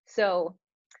 So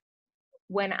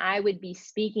when I would be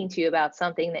speaking to you about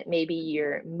something that maybe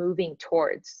you're moving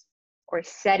towards or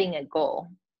setting a goal,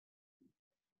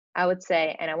 I would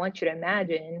say, and I want you to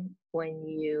imagine when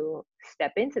you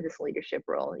step into this leadership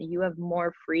role, you have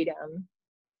more freedom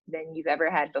than you've ever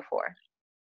had before.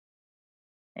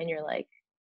 And you're like,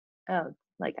 oh,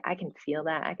 like I can feel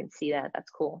that. I can see that. That's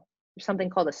cool. There's something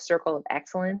called a circle of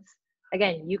excellence.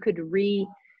 Again, you could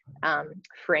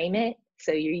frame it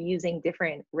so you're using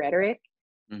different rhetoric,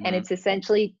 and Hmm. it's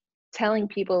essentially telling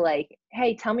people like,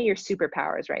 hey, tell me your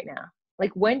superpowers right now.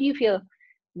 Like when do you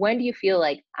feel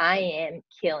like I am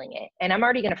killing it? And I'm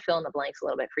already going to fill in the blanks a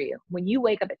little bit for you. When you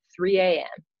wake up at 3 a.m.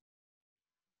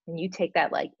 and you take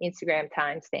that like Instagram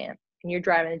timestamp and you're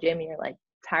driving the gym and you're like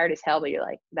tired as hell, but you're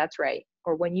like, that's right.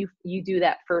 Or when you do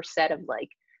that first set of like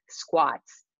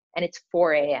squats and it's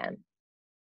 4 a.m.,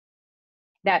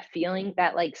 that feeling,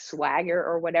 that like swagger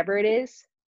or whatever it is,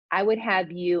 I would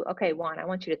have you, okay, Juan, I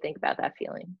want you to think about that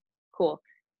feeling. Cool.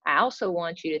 I also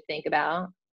want you to think about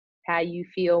how you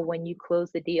feel when you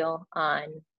close the deal on,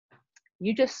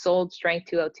 you just sold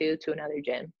Strength 202 to another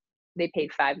gym. They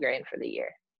paid 5 grand for the year.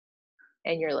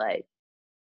 And you're like,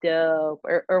 dope,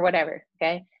 or whatever.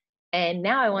 Okay. And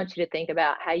now I want you to think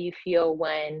about how you feel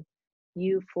when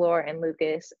you, Floor, and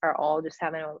Lucas are all just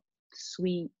having a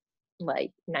sweet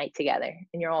like night together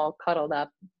and you're all cuddled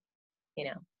up, you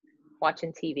know,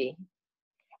 watching TV.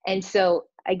 And so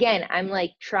again, I'm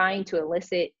like trying to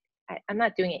elicit, I'm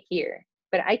not doing it here,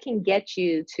 but I can get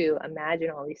you to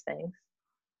imagine all these things,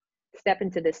 step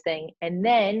into this thing, and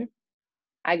then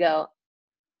I go,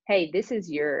 hey, this is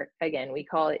your, again, we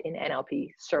call it in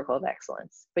NLP circle of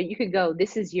excellence, but you could go,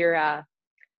 this is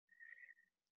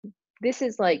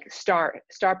like star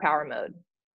power mode.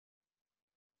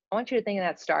 I want you to think of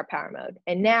that star power mode.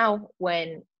 And now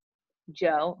when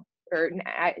Joe, or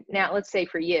now let's say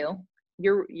for you,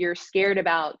 you're scared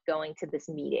about going to this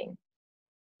meeting.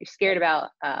 You're scared about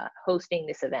hosting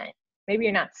this event. Maybe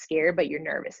you're not scared, but you're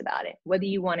nervous about it, whether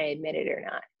you want to admit it or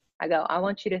not. I go, I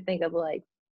want you to think of like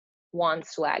Juan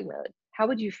swag mode. How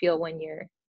would you feel when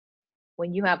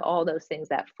you have all those things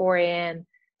at 4 a.m.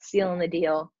 sealing the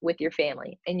deal with your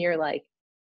family, and you're like,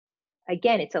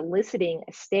 again, it's eliciting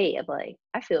a state of like,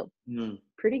 I feel Mm.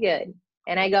 pretty good.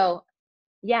 And I go,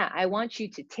 yeah, I want you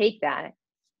to take that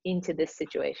into this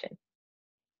situation.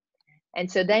 And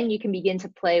so then you can begin to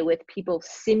play with people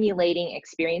simulating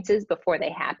experiences before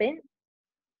they happen.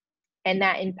 And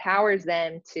that empowers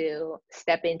them to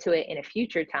step into it in a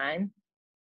future time.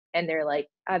 And they're like,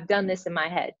 I've done this in my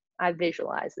head. I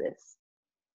visualize this.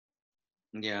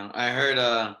 Yeah, I heard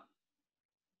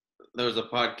there was a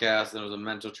podcast and there was a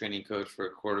mental training coach for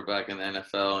a quarterback in the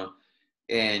NFL,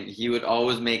 and he would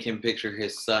always make him picture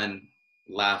his son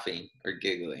laughing or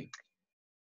giggling.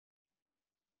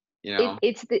 You know?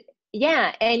 It's the,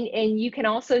 yeah. And you can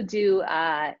also do,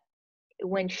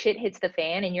 when shit hits the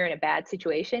fan and you're in a bad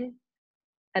situation,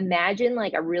 imagine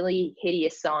like a really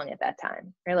hideous song at that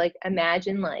time, or like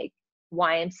imagine like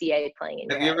YMCA playing in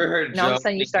Have your you head, ever heard and all of Joe a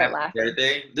sudden you sing start Happy laughing.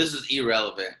 Birthday? This is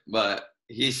irrelevant, but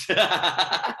he's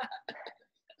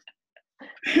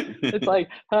It's like,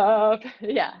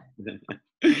 yeah.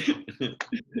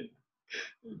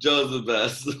 Joe's the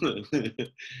best.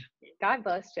 God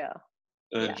bless Joe.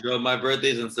 Yeah. Joe, my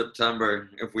birthday's in September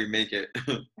if we make it.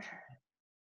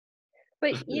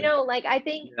 But like I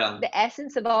think Yeah, the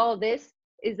essence of all of this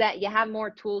is that you have more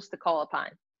tools to call upon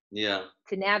yeah.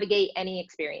 to navigate any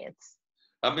experience.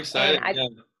 I'm And excited. I Yeah.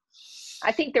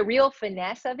 I think the real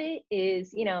finesse of it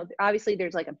is, obviously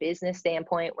there's like a business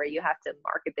standpoint where you have to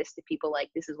market this to people like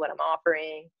this is what I'm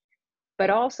offering. But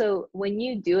also when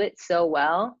you do it so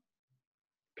well,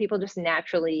 people just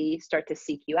naturally start to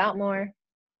seek you out more,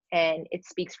 and it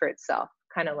speaks for itself,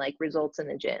 kind of like results in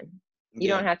the gym. You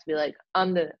Yeah. don't have to be like,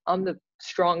 I'm the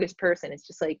strongest person. It's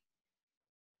just like,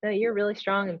 no, you're really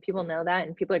strong and people know that,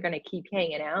 and people are going to keep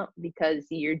hanging out because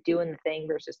you're doing the thing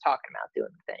versus talking about doing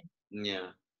the thing.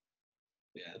 Yeah.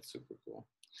 Yeah, it's super cool.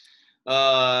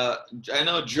 I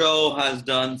know Joe has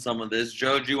done some of this.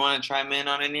 Joe, do you want to chime in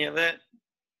on any of it?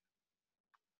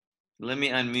 Let me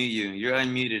unmute you. You're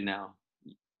unmuted now.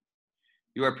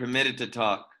 You are permitted to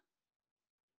talk.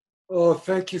 Oh,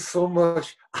 thank you so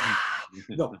much.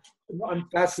 No, I'm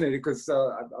fascinated because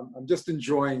I'm just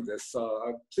enjoying this.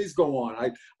 Please go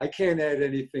on. I can't add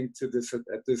anything to this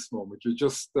at this moment. You're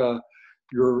just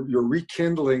you're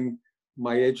rekindling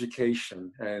my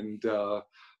education, and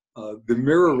the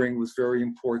mirroring was very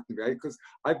important, right? Because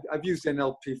I've used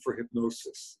NLP for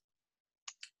hypnosis.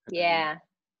 Yeah.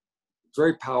 It's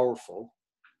very powerful,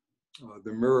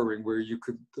 the mirroring, where you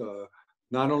could,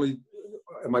 not only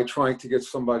am I trying to get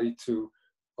somebody to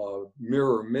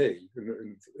mirror me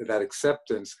in that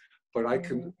acceptance, but I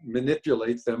can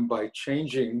manipulate them by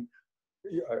changing,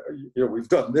 we've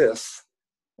done this,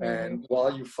 and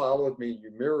while you followed me,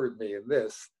 you mirrored me in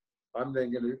this, I'm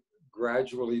then going to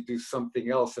gradually do something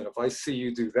else. And if I see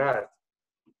you do that.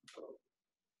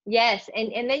 Yes.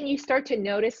 And then you start to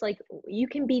notice, like, you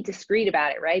can be discreet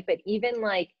about it, right? But even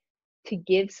like to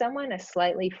give someone a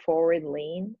slightly forward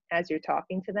lean as you're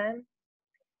talking to them,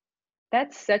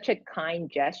 that's such a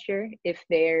kind gesture. If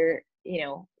they're,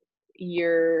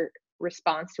 your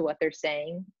response to what they're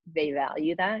saying, they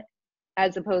value that,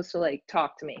 as opposed to like,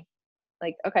 talk to me.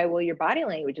 Like, okay, well, your body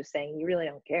language is saying you really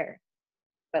don't care,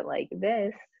 but like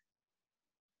this.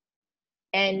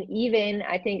 And even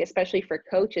I think, especially for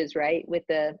coaches, right, with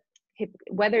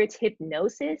whether it's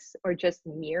hypnosis or just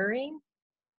mirroring,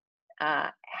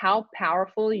 how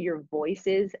powerful your voice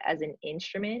is as an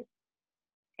instrument.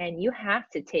 And you have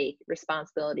to take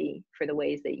responsibility for the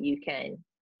ways that you can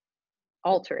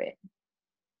alter it.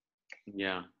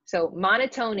 Yeah. So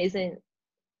monotone isn't,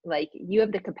 like, you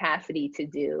have the capacity to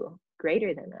do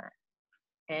greater than that.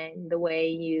 And the way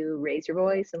you raise your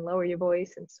voice and lower your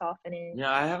voice and soften it.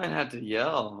 Yeah, I haven't had to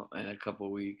yell in a couple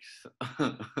weeks.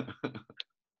 I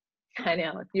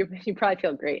know. You probably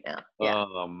feel great now. Yeah.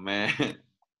 Oh man.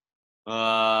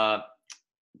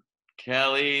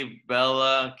 Kelly,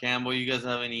 Bella, Campbell, you guys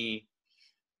have any?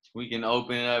 We can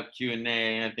open it up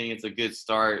Q&A. I think it's a good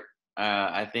start.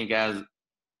 I think as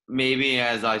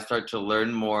I start to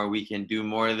learn more, we can do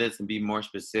more of this and be more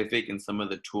specific in some of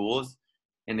the tools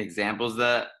and examples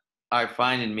that I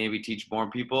find, and maybe teach more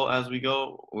people as we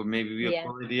go, or maybe be a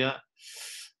cool idea.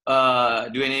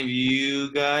 Do any of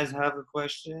you guys have a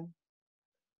question?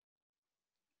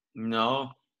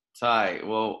 No? Ty,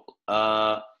 well,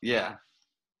 yeah.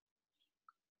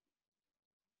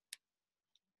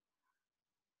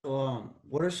 So,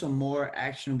 what are some more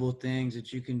actionable things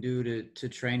that you can do to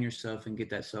train yourself and get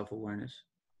that self-awareness?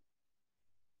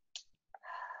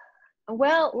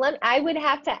 Well, I would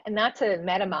have to, not to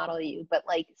meta model you, but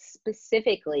like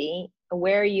specifically,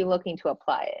 where are you looking to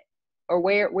apply it? Or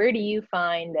where do you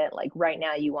find that, like, right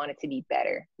now you want it to be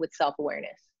better with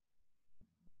self-awareness?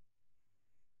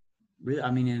 Really,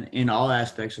 I mean, in all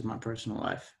aspects of my personal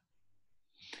life.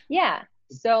 Yeah.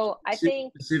 So I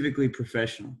think specifically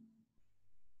professional.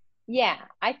 Yeah,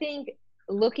 I think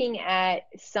looking at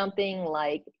something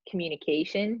like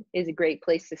communication is a great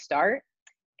place to start.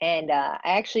 And I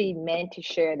actually meant to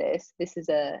share this. This is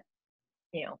a,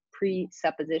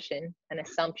 presupposition, an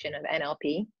assumption of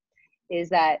NLP, is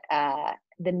that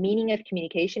the meaning of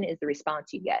communication is the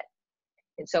response you get.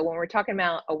 And so when we're talking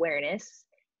about awareness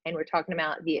and we're talking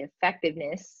about the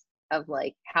effectiveness of,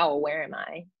 like, how aware am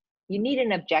I, you need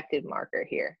an objective marker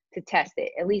here to test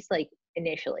it, at least like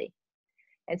initially.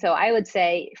 And so I would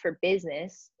say for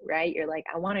business, right, you're like,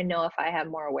 I want to know if I have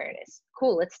more awareness.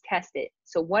 Cool, let's test it.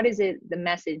 So what is it, the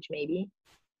message maybe?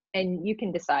 And you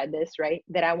can decide this, right,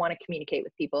 that I want to communicate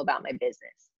with people about my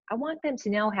business. I want them to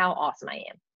know how awesome I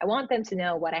am. I want them to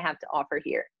know what I have to offer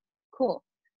here. Cool.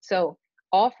 So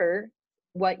offer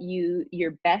what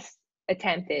your best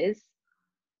attempt is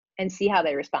and see how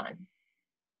they respond.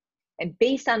 And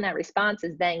based on that response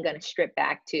is then going to strip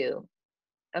back to,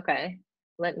 okay,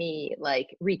 let me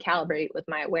like recalibrate with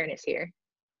my awareness here.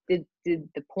 Did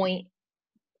the point,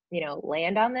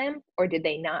 land on them, or did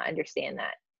they not understand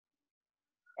that?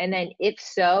 And then if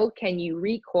so, can you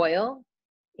recoil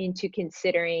into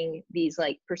considering these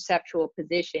like perceptual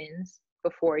positions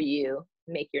before you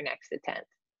make your next attempt?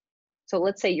 So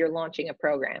let's say you're launching a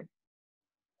program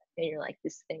and you're like,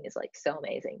 this thing is like so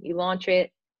amazing. You launch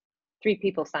it, 3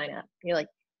 people sign up. You're like,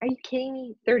 are you kidding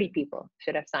me? 30 people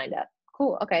should have signed up.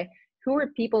 Cool. Okay. Who are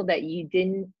people that you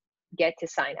didn't get to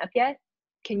sign up yet?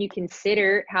 Can you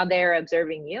consider how they're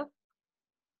observing you?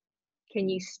 Can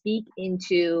you speak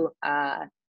into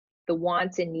the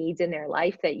wants and needs in their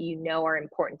life that are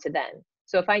important to them?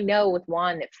 So if I know with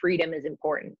Juan that freedom is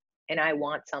important and I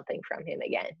want something from him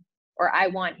again, or I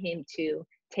want him to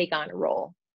take on a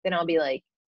role, then I'll be like,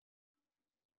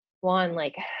 Juan,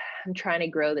 like, I'm trying to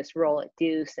grow this role at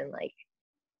Deuce, and like,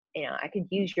 I could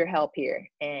use your help here.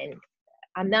 And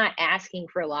I'm not asking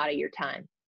for a lot of your time.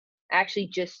 I actually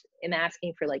just am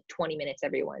asking for like 20 minutes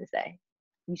every Wednesday.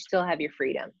 You still have your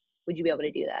freedom. Would you be able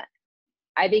to do that?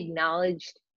 I've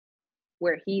acknowledged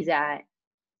where he's at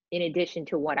in addition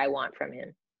to what I want from him.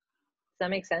 Does that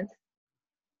make sense?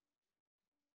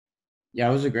 Yeah,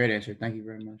 it was a great answer. Thank you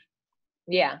very much.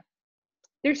 Yeah,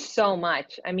 there's so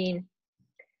much. I mean,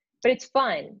 but it's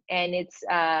fun. And it's,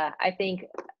 I think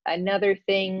another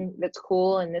thing that's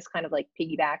cool, and this kind of like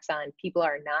piggybacks on people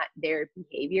are not their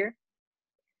behavior,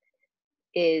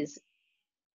 is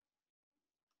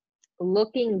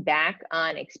looking back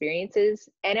on experiences.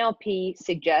 NLP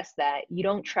suggests that you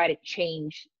don't try to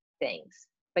change things,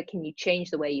 but can you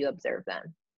change the way you observe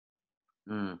them?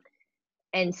 Mm.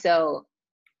 And so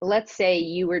let's say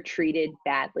you were treated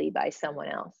badly by someone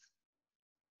else.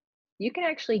 You can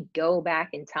actually go back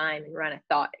in time and run a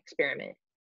thought experiment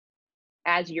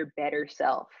as your better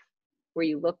self, where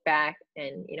you look back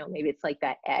and, you know, maybe it's like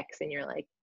that ex and you're like,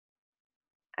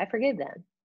 I forgive them.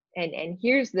 And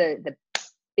here's the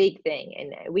big thing,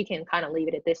 and we can kind of leave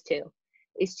it at this too,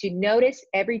 is to notice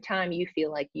every time you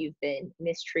feel like you've been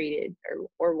mistreated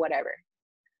or whatever,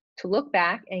 to look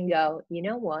back and go, you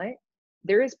know what?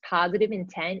 There is positive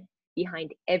intent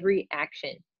behind every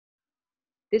action.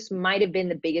 This might have been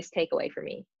the biggest takeaway for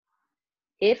me.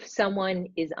 If someone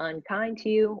is unkind to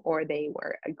you, or they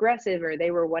were aggressive, or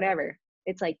they were whatever,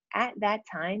 it's like at that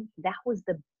time, that was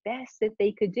the best that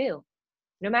they could do,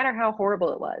 no matter how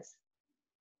horrible it was.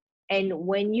 And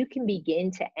when you can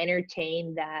begin to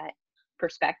entertain that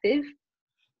perspective,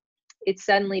 it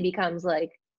suddenly becomes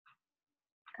like,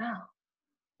 oh,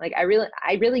 like I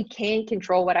really can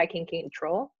control what I can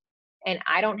control. And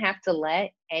I don't have to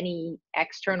let any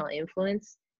external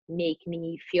influence make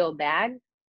me feel bad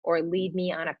or lead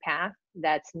me on a path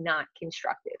that's not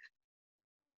constructive.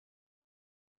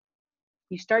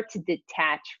 You start to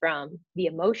detach from the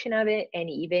emotion of it and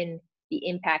even the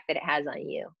impact that it has on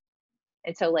you.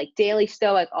 And so like daily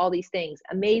stoic, all these things,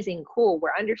 amazing, cool.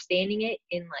 We're understanding it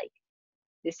in like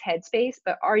this headspace,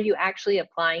 but are you actually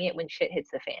applying it when shit hits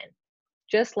the fan?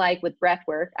 Just like with breath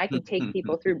work, I can take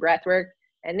people through breath work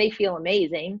and they feel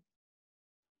amazing.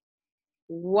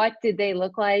 What did they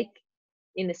look like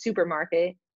in the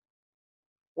supermarket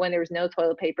when there was no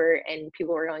toilet paper and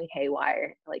people were going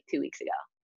haywire like 2 weeks ago?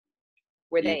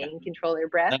 Were Yeah. they in control of their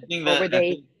breath, I think or that were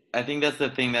they? I think that's the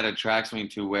thing that attracts me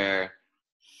to where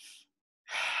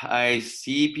I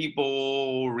see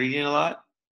people reading a lot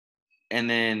and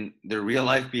then their real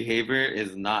life behavior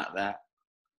is not that.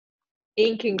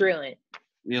 Incongruent?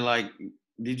 You're like,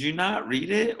 did you not read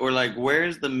it? Or like,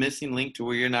 where's the missing link to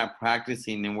where you're not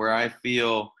practicing? And where I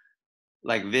feel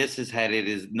like this is headed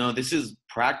is no, this is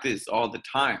practice all the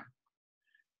time,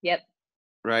 Yep.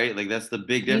 right? Like that's the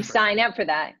big You difference. sign up for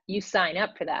that. You sign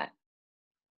up for that.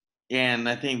 And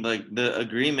I think like the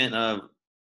agreement of,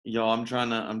 yo, I'm trying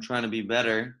to be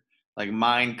better. Like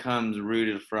mine comes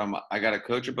rooted from I got to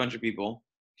coach a bunch of people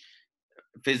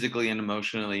physically and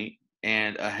emotionally,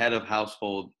 and a head of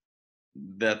household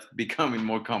that's becoming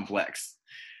more complex.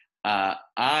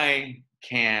 I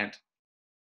can't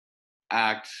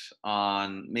act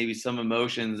on maybe some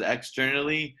emotions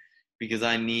externally because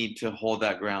I need to hold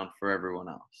that ground for everyone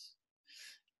else.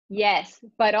 Yes,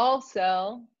 but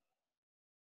also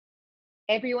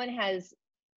everyone has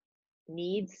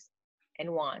needs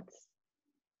and wants.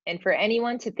 And for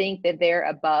anyone to think that they're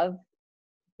above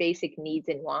basic needs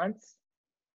and wants,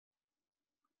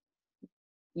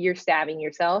 you're stabbing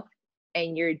yourself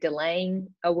and you're delaying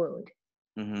a wound.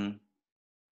 Mm-hmm.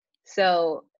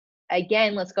 So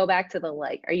again, let's go back to the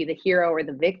like, are you the hero or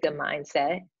the victim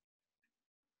mindset?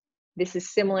 This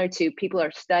is similar to people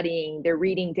are studying, they're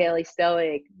reading Daily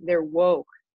Stoic, they're woke.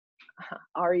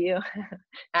 Are you?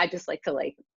 I just like to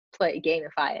like play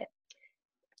gamify it.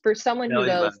 For someone who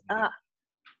goes,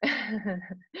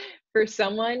 for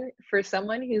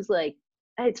someone who's like,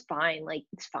 it's fine, like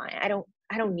it's fine. I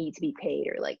don't need to be paid,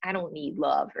 or like I don't need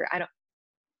love, or I don't.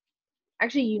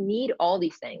 Actually, you need all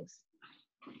these things.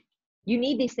 You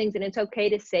need these things, and it's okay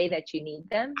to say that you need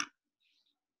them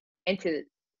and to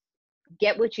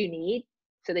get what you need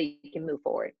so that you can move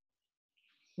forward.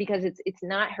 Because it's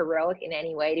not heroic in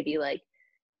any way to be like,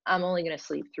 I'm only gonna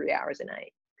sleep 3 hours a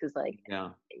night. Because like, Yeah.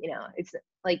 you know, it's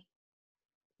like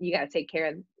you gotta take care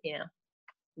of, you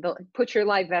know, put your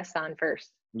life vest on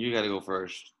first. You got to go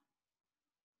first.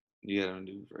 You got to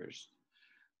do first.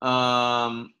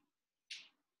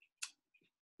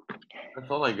 That's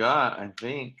all I got, I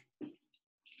think.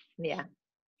 Yeah.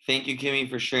 Thank you, Kimmy,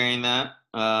 for sharing that.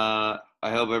 I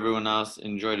hope everyone else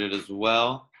enjoyed it as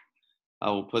well. I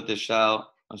will put this out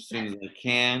as soon as I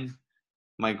can.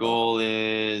 My goal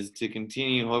is to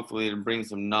continue, hopefully, to bring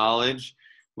some knowledge.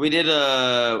 We did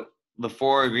the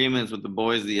 4 agreements with the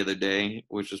boys the other day,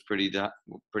 which was pretty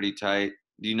tight.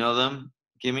 Do you know them,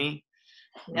 Kimmy?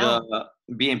 No.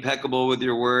 Be impeccable with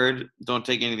your word. Don't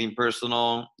take anything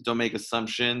personal. Don't make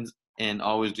assumptions, and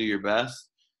always do your best.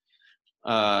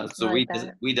 So I like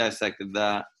that. we dissected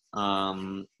that.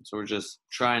 So we're just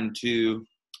trying to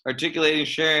articulate and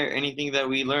share anything that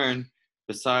we learned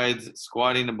besides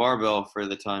squatting a barbell for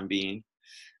the time being.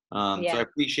 So I Yeah.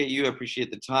 appreciate you. I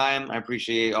appreciate the time. I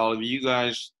appreciate all of you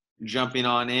guys jumping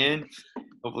on in.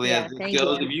 Hopefully, Yeah, as this thank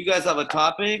goes, you. if you guys have a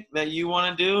topic that you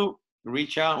want to do,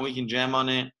 reach out and we can jam on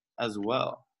it as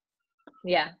well.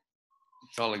 Yeah.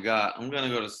 That's all I got. I'm gonna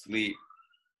go to sleep.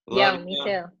 Yeah, Love me you.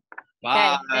 too.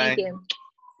 Bye. Okay, thank you.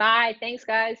 Bye. Thanks,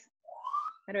 guys.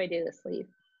 How do I do this? Leave.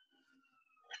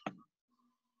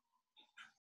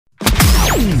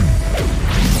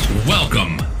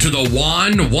 Welcome to the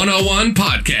Juan 101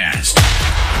 podcast.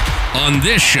 On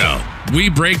this show, we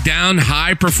break down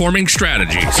high-performing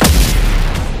strategies,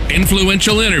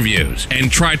 influential interviews,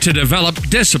 and try to develop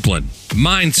discipline,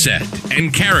 mindset,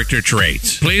 and character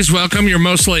traits. Please welcome your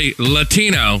mostly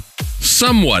Latino,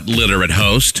 somewhat literate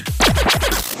host,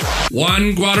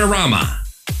 Juan Guadarrama.